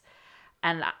Muppets.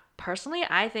 And personally,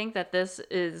 I think that this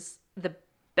is the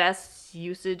best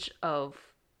usage of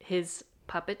his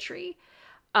puppetry.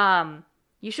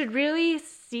 You should really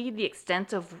see the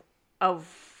extent of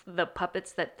the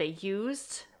puppets that they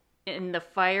used in the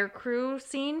fire crew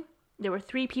scene. There were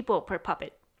 3 people per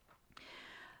puppet.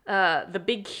 The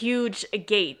big, huge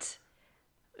gate.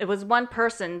 It was 1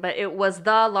 person, but it was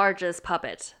the largest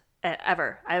puppet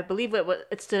ever. I believe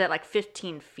it stood at like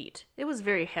 15 feet. It was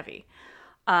very heavy.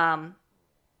 And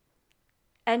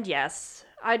yes,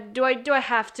 do I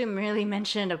have to really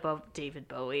mention about David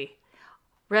Bowie?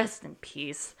 Rest in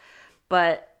peace.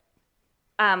 But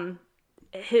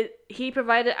he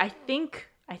provided, I think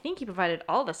he provided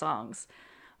all the songs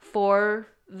for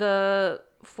the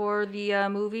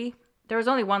movie. There was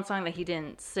only 1 song that he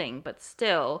didn't sing, but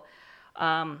still,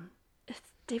 it's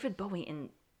David Bowie in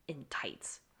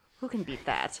tights. Who can beat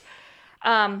that?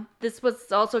 This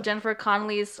was also Jennifer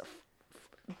Connelly's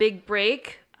big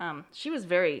break. She's a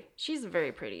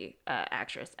very pretty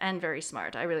actress and very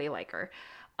smart. I really like her.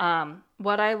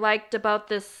 What I liked about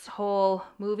this whole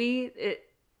movie,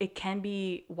 it can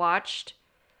be watched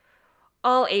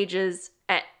all ages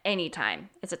at any time.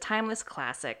 It's a timeless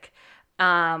classic.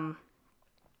 I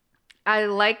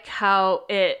like how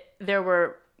there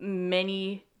were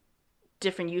many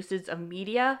different uses of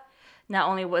media. Not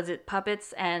only was it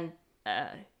puppets and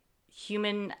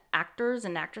human actors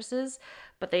and actresses,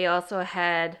 but they also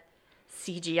had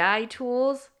CGI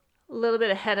tools, a little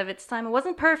bit ahead of its time. It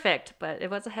wasn't perfect, but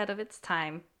it was ahead of its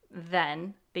time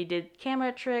then. They did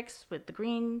camera tricks with the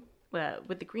green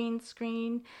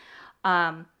screen.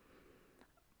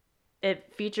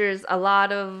 It features a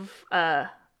lot of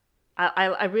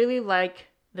I really like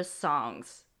the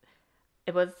songs.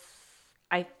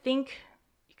 I think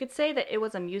you could say that it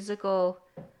was a musical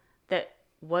that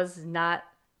was not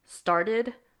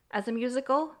started as a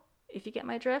musical, if you get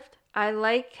my drift. I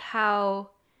like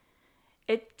how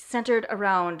it centered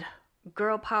around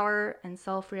girl power and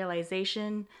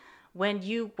self-realization. When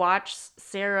you watch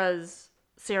Sarah's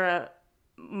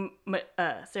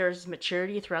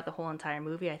maturity throughout the whole entire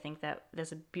movie, I think that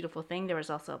there's a beautiful thing. There was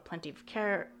also plenty of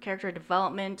character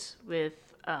development with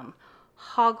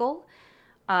Hoggle.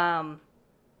 Let's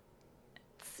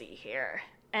see here.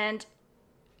 And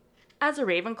as a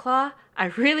Ravenclaw, I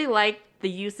really like the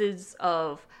uses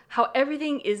of how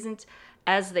everything isn't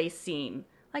as they seem.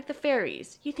 Like the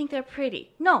fairies. You think they're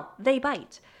pretty. No, they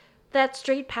bite. That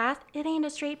straight path, it ain't a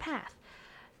straight path.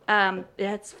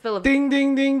 It's full of... Ding,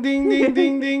 ding, ding, ding, ding,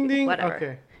 ding, ding, ding. Whatever.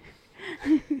 Okay.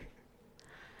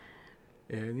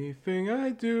 Anything I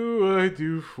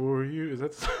do for you. Is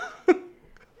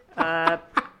that...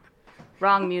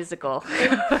 Wrong musical.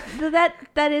 So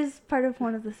that is part of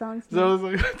one of the songs. So I was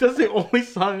like, that's the only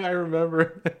song I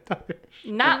remember.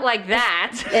 Not like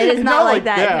that. It is not like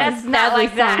that. that. That's not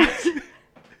like that.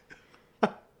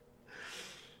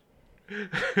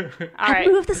 All right.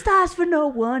 Move the stars for no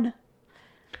one.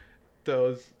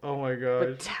 Those, oh my gosh.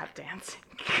 With tap dancing.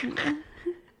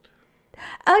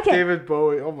 Okay. David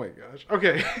Bowie, oh my gosh.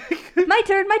 Okay. My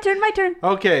turn.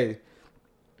 Okay.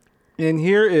 And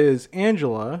here is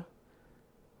Angela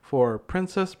for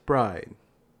Princess Bride.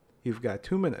 You've got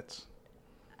 2 minutes.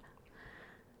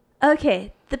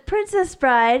 Okay, The Princess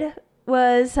Bride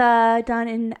was done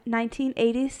in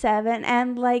 1987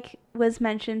 and, like was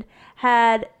mentioned,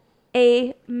 had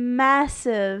a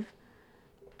massive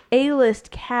A-list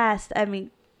cast. I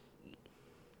mean,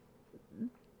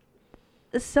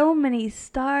 so many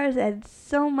stars and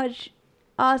so much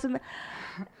awesome,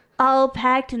 all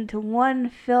packed into one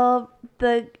film.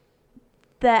 The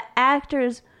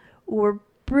actors were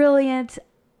brilliant,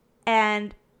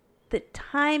 and the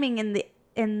timing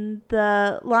in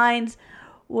the lines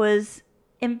was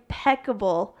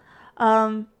impeccable.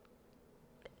 One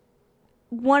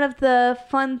of the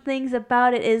fun things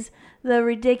about it is the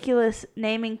ridiculous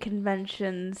naming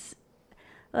conventions,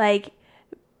 like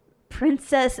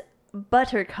Princess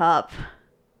Buttercup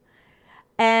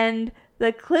and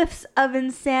the Cliffs of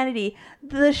Insanity,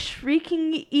 the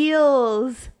Shrieking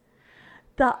Eels,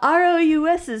 the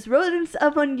ROUSs, Rodents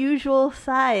of Unusual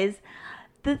Size.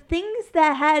 The things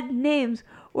that had names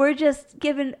were just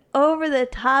given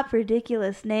over-the-top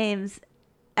ridiculous names,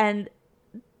 and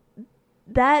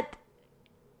that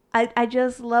I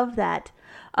just love that.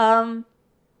 A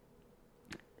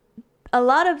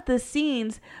lot of the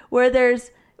scenes where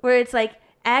it's like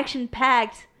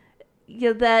action-packed,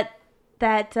 you know,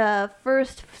 that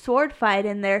first sword fight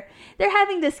in there, they're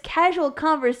having this casual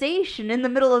conversation in the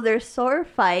middle of their sword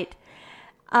fight.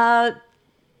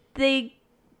 They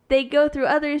go through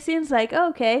other scenes like, oh,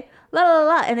 okay, la la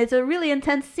la, and it's a really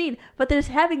intense scene, but they're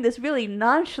having this really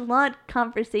nonchalant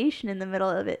conversation in the middle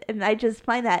of it, and I just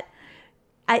find that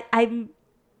I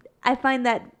find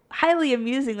that highly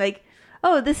amusing. Like,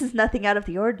 oh, this is nothing out of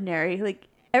the ordinary. Like,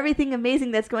 everything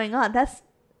amazing that's going on, that's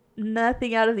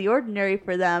nothing out of the ordinary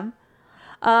for them.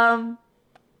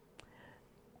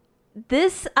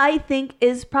 This, I think,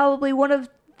 is probably one of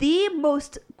the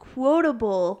most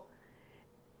quotable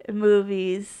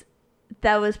movies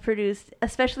that was produced,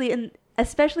 especially in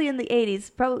the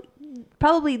 80s.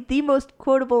 Probably the most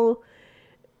quotable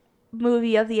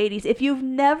movie of the 80s. If you've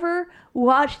never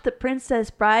watched The Princess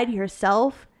Bride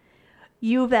yourself,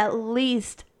 you've at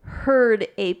least heard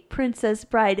a Princess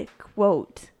Bride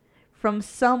quote from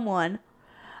someone.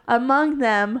 Among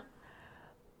them,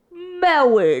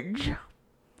 marriage.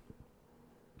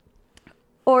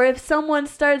 Or if someone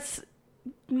starts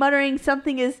muttering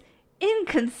something is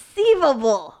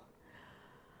inconceivable.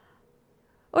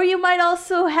 Or you might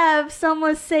also have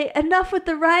someone say, enough with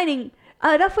the rhyming,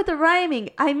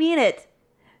 I mean it.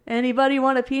 Anybody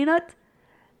want a peanut?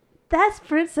 That's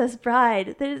Princess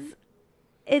Bride.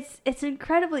 It's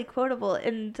incredibly quotable,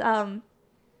 and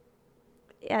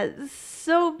yeah,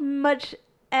 so much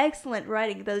excellent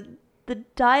writing. The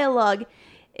dialogue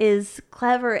is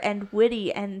clever and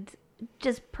witty and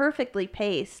just perfectly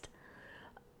paced.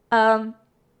 I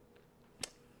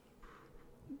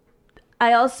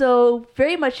also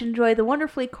very much enjoy the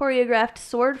wonderfully choreographed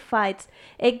sword fights.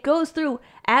 It goes through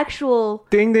actual...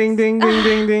 Ding, ding, ding, ding,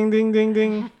 ding, ding, ding, ding,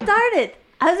 ding. Darn it!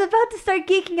 I was about to start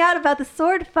geeking out about the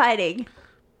sword fighting.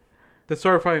 The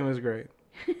sword fighting was great.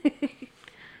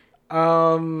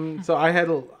 So I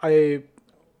had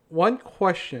one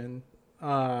question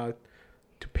to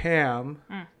Pam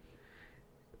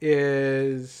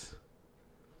is,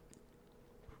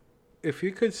 if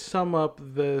you could sum up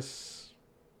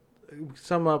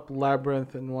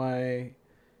Labyrinth and why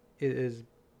it is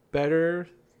better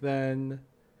than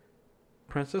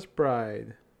Princess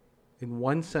Bride in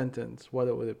one sentence, what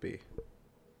would it be?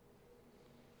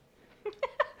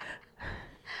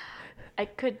 I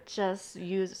could just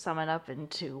sum it up in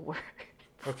 2 words.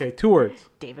 Okay, 2 words.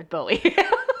 David Bowie.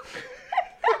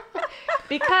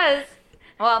 Because,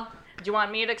 well, do you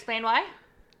want me to explain why?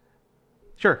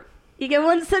 Sure. You get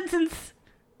 1 sentence.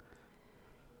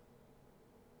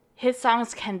 His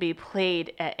songs can be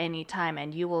played at any time,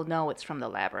 and you will know it's from the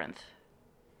Labyrinth.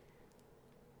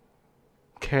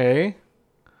 Okay.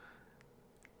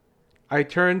 I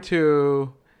turn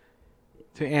to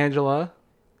Angela.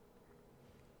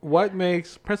 What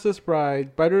makes Princess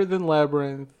Bride better than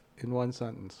Labyrinth in 1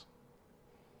 sentence?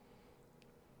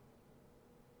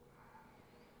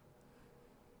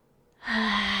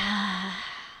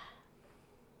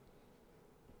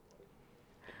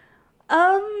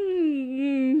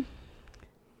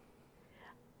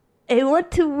 I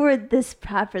want to word this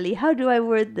properly. How do I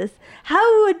word this?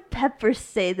 How would Pepper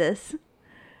say this?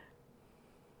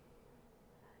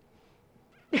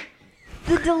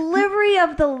 The delivery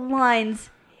of the lines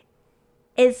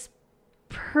is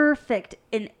perfect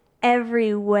in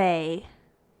every way.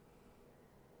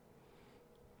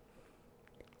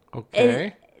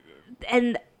 Okay.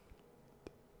 And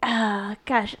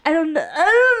Gosh, I don't know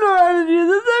how to do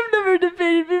this. I've never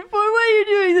debated before. Why are you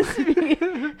doing this to me?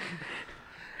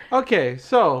 Okay,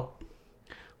 so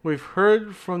we've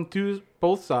heard from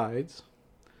both sides,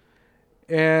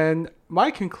 and my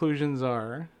conclusions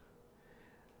are,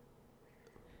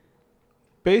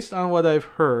 based on what I've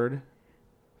heard,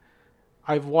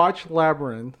 I've watched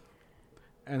Labyrinth,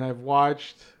 and I've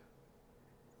watched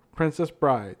Princess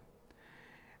Bride,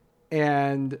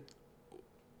 and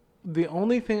the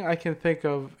only thing I can think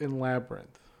of in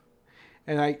Labyrinth,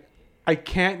 and I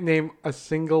can't name a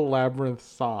single Labyrinth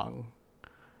song.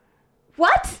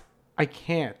 What? I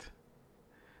can't.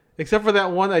 Except for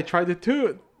that one I tried to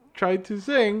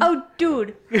sing. Oh,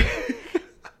 dude.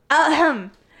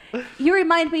 You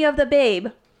remind me of the babe.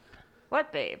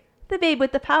 What, babe? The babe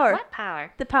with the power. What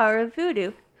power? The power of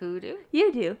voodoo. Hoodoo?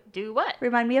 You do. Do what?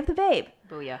 Remind me of the babe.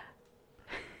 Booyah.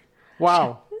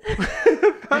 Wow.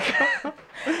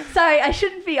 Sorry, I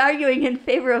shouldn't be arguing in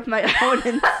favor of my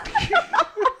opponents.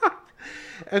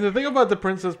 And the thing about The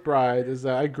Princess Bride is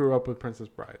that I grew up with Princess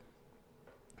Bride.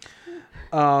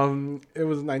 It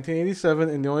was 1987,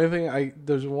 and the only thing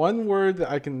there's one word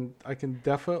that I can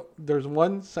definitely, there's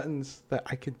one sentence that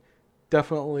I can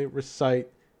definitely recite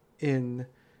in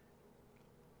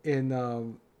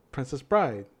Princess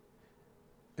Bride,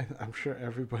 and I'm sure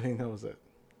everybody knows it.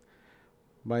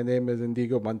 My name is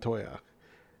Indigo Montoya.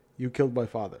 You killed my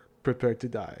father. Prepare to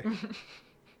die.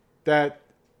 That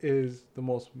is the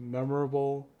most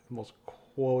memorable, most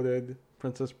quoted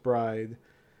Princess Bride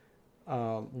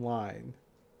line.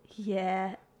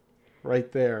 Yeah.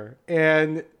 Right there.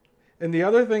 And the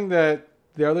other thing Edwin,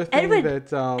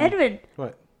 that Edwin.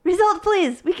 What? Result,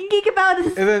 please. We can geek about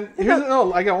it. And then I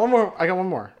got one more.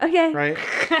 Okay. Right?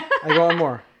 I got one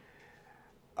more.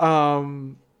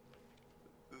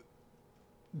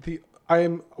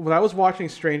 When I was watching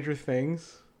Stranger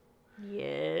Things.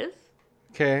 Yes.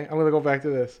 Okay, I'm gonna go back to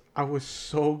this. I was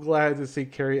so glad to see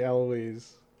Carrie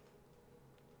Eloise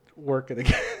working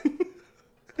again.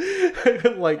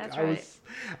 Like, that's right.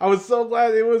 I was so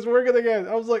glad it was working again.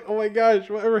 I was like, oh my gosh,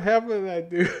 whatever happened to that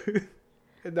dude?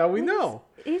 And now we know.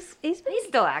 He's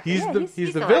still acting.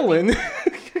 He's the villain.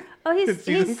 Oh, in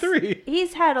season 3.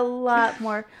 He's had a lot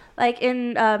more. Like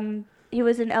in he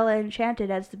was in Ella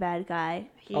Enchanted as the bad guy.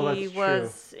 He that's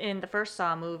was in the first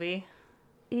Saw movie.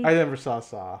 I never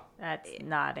saw. That's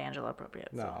not Angela appropriate.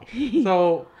 No.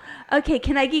 So okay,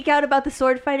 can I geek out about the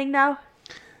sword fighting now?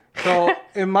 So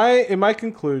in my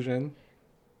conclusion,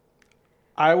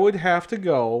 I would have to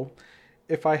go,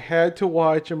 if I had to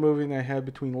watch a movie and I had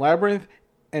between Labyrinth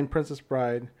and Princess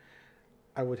Bride,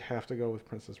 I would have to go with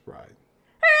Princess Bride.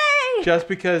 Hooray! Just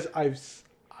because I've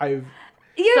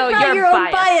You're your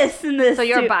own bias in this. So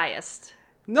you're too. biased.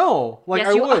 No, like Yes,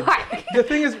 I you would. are. The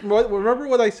thing is, remember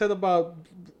what I said about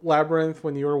Labyrinth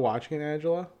when you were watching it,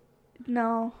 Angela?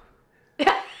 No.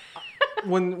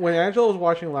 When Angela was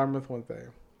watching Labyrinth one day,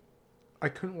 I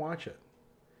couldn't watch it.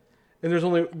 And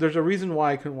there's a reason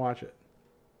why I couldn't watch it.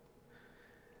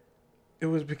 It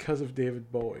was because of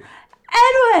David Bowie.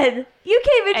 Edwin, you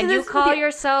came into and this. You call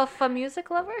yourself a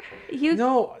music lover? You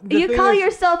thing call is,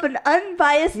 yourself an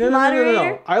unbiased moderator?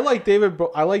 No. I like David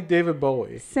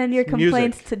Bowie. Send your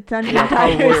complaints to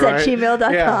DungeonDivers at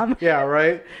gmail.com. Yeah,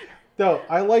 right? No,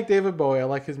 I like David Bowie. I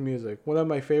like his music. One of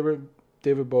my favorite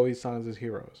David Bowie songs is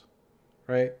Heroes.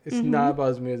 Right? It's not about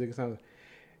his music.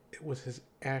 It was his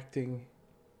acting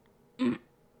in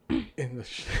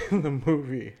the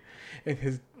movie and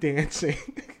his dancing.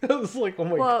 I was like, oh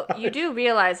my god. Well, you do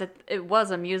realize that it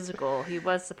was a musical. He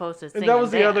was supposed to sing. And that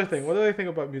was and the other dance. thing. What do I think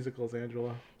about musicals,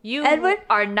 Angela? You Edwin?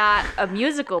 are not a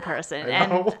musical person,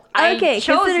 and know. I Okay,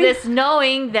 chose considering- this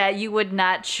knowing that you would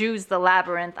not choose the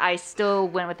Labyrinth. I still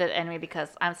went with it anyway because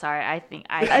I'm sorry. I think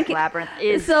Labyrinth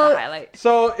is the highlight.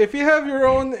 So if you have your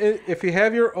own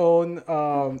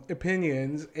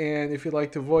opinions, and if you'd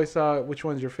like to voice out which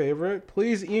one's your favorite,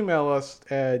 please email us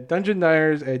at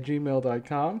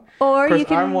dungeondires@gmail.com. Or you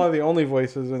can. I'm one of the only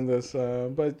voices in this,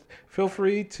 but feel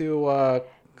free to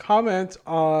comment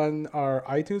on our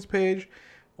iTunes page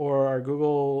or our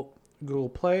Google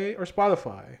Play or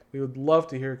Spotify. We would love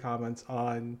to hear comments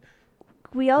on.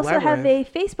 We also have a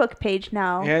Facebook page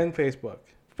now. And Facebook.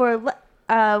 We're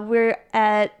on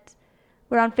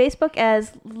Facebook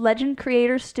as Legend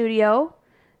Creators Studio.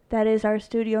 That is our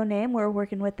studio name. We're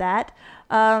working with that.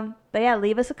 But yeah,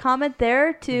 leave us a comment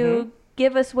there to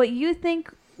give us what you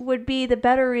think would be the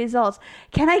better results.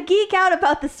 Can I geek out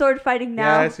about the sword fighting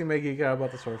now? Yes, you may geek out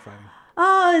about the sword fighting.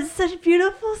 Oh, it's such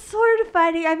beautiful sword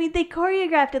fighting. I mean, they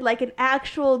choreographed it like an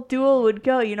actual duel would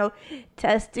go,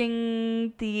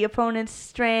 testing the opponent's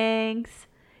strengths.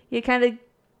 You kind of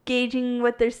gauging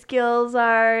what their skills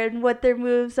are and what their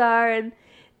moves are, and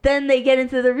then they get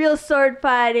into the real sword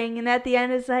fighting, and at the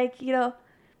end it's like,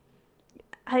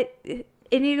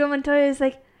 Inigo Montoya is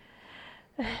like,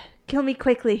 kill me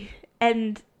quickly.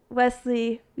 And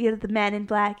Wesley, the man in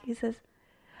black, he says,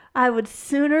 I would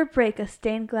sooner break a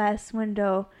stained glass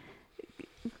window.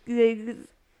 They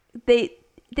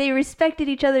respected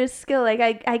each other's skill. Like,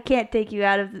 I can't take you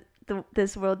out of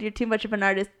this world. You're too much of an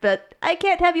artist, but I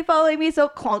can't have you following me, so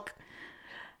clunk.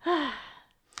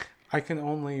 I can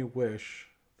only wish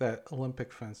that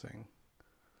Olympic fencing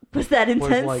was that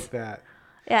intense? Was like that.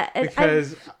 Yeah,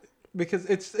 because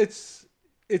it's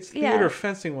theater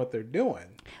fencing what they're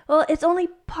doing. Well, it's only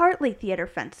partly theater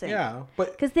fencing. Yeah,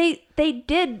 but because they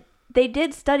did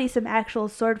study some actual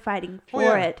sword fighting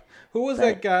for it. Who was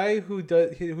that guy who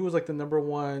was like the number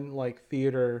one like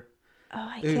theater? Oh,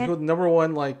 I can't. Number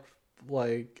one like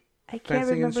fencing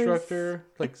remember instructor,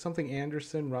 like something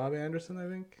Anderson, Rob Anderson, I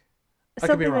think.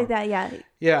 Something like that, yeah.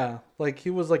 Yeah, like he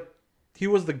was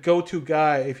the go-to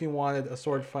guy if you wanted a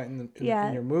sword fight in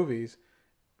your movies,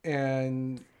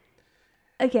 and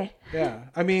okay. Yeah,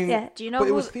 I mean, do you know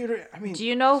it was theater? I mean, do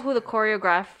you know who the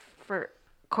choreographer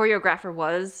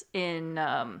was in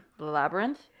the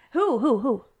Labyrinth?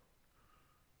 Who?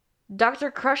 Dr.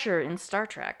 Crusher in Star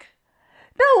Trek.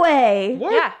 No way.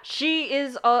 What? Yeah, she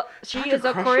is a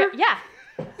yeah.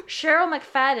 Cheryl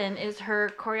McFadden is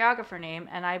her choreographer name,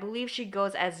 and I believe she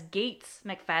goes as Gates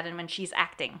McFadden when she's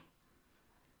acting.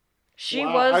 She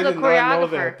was the choreographer. Not know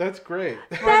that. That's great.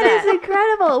 That is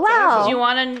incredible. Wow. Do you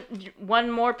want one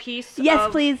more piece?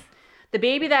 Yes, please. The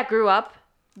baby that grew up,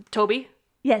 Toby.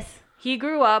 Yes. He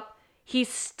grew up. He's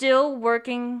still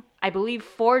working, I believe,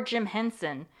 for Jim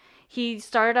Henson. He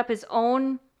started up his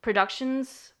own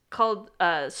productions called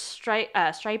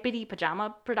Stripedy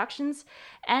Pajama Productions,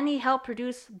 and he helped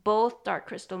produce both Dark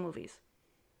Crystal movies.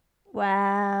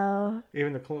 Wow.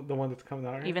 Even the one that's coming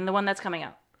out. Right? Even the one that's coming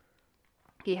out.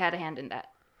 He had a hand in that.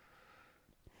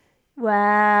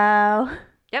 Wow.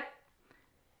 Yep.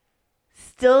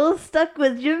 Still stuck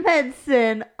with Jim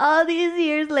Henson all these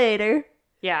years later.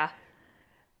 Yeah.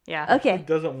 Okay. He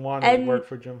doesn't want to work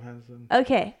for Jim Henson.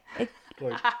 Okay.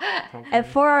 And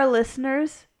for our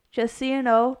listeners, just so you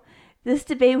know, this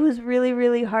debate was really,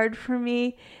 really hard for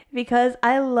me because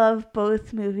I love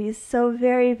both movies so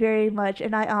very, very much,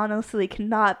 and I honestly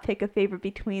cannot pick a favorite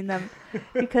between them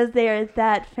because they are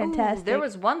that fantastic. Ooh, there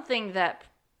was one thing that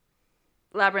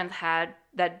Labyrinth had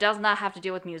that does not have to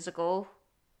deal with musical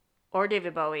or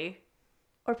David Bowie.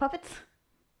 Or puppets?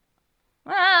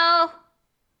 Well,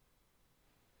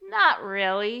 not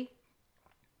really.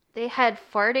 They had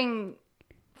farting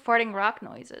rock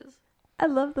noises. I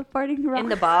love the farting rock. In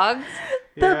the bogs.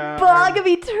 The bog of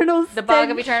eternal stench. The bog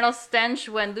of eternal stench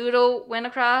when Ludo went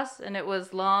across and it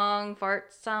was long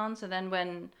fart sounds. And then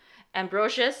when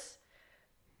Ambrosius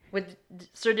with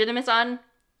Sir Didymus on,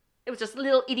 it was just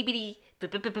little itty bitty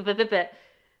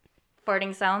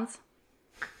farting sounds.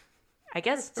 I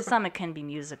guess to some it can be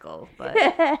musical, but.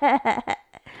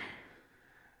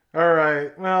 All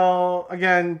right. Well,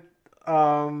 again,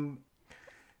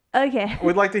 okay.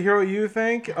 We'd like to hear what you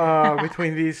think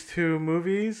between these two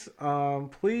movies.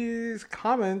 Please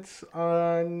comment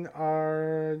on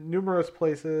our numerous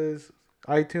places: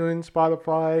 iTunes,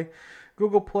 Spotify,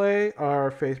 Google Play,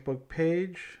 our Facebook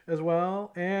page as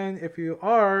well. And if you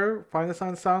are, find us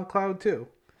on SoundCloud too.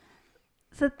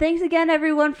 So thanks again,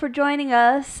 everyone, for joining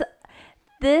us.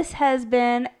 This has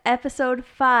been episode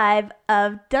 5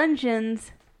 of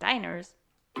Dungeons, Diners,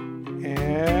 and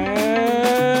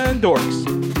Dorks.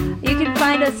 You can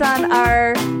find us on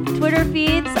our Twitter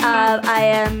feeds. I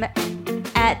am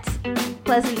at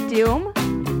Pleasant Doom.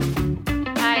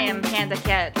 I am Panda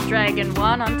Cat Dragon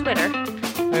 1 on Twitter.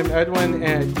 I'm Edwin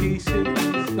at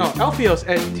Alpheos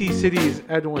at T-Cities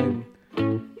Edwin.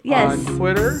 Yes. On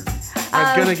Twitter.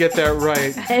 I'm gonna get that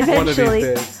right eventually. One of these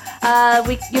days.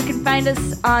 You can find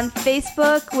us on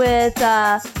Facebook with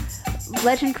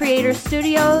Legend Creator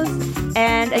Studios.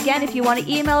 And again, if you want to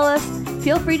email us,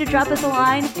 feel free to drop us a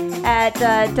line at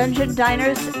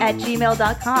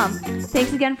dungeondiners@gmail.com.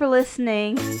 Thanks again for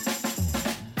listening.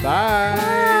 Bye.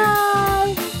 Bye.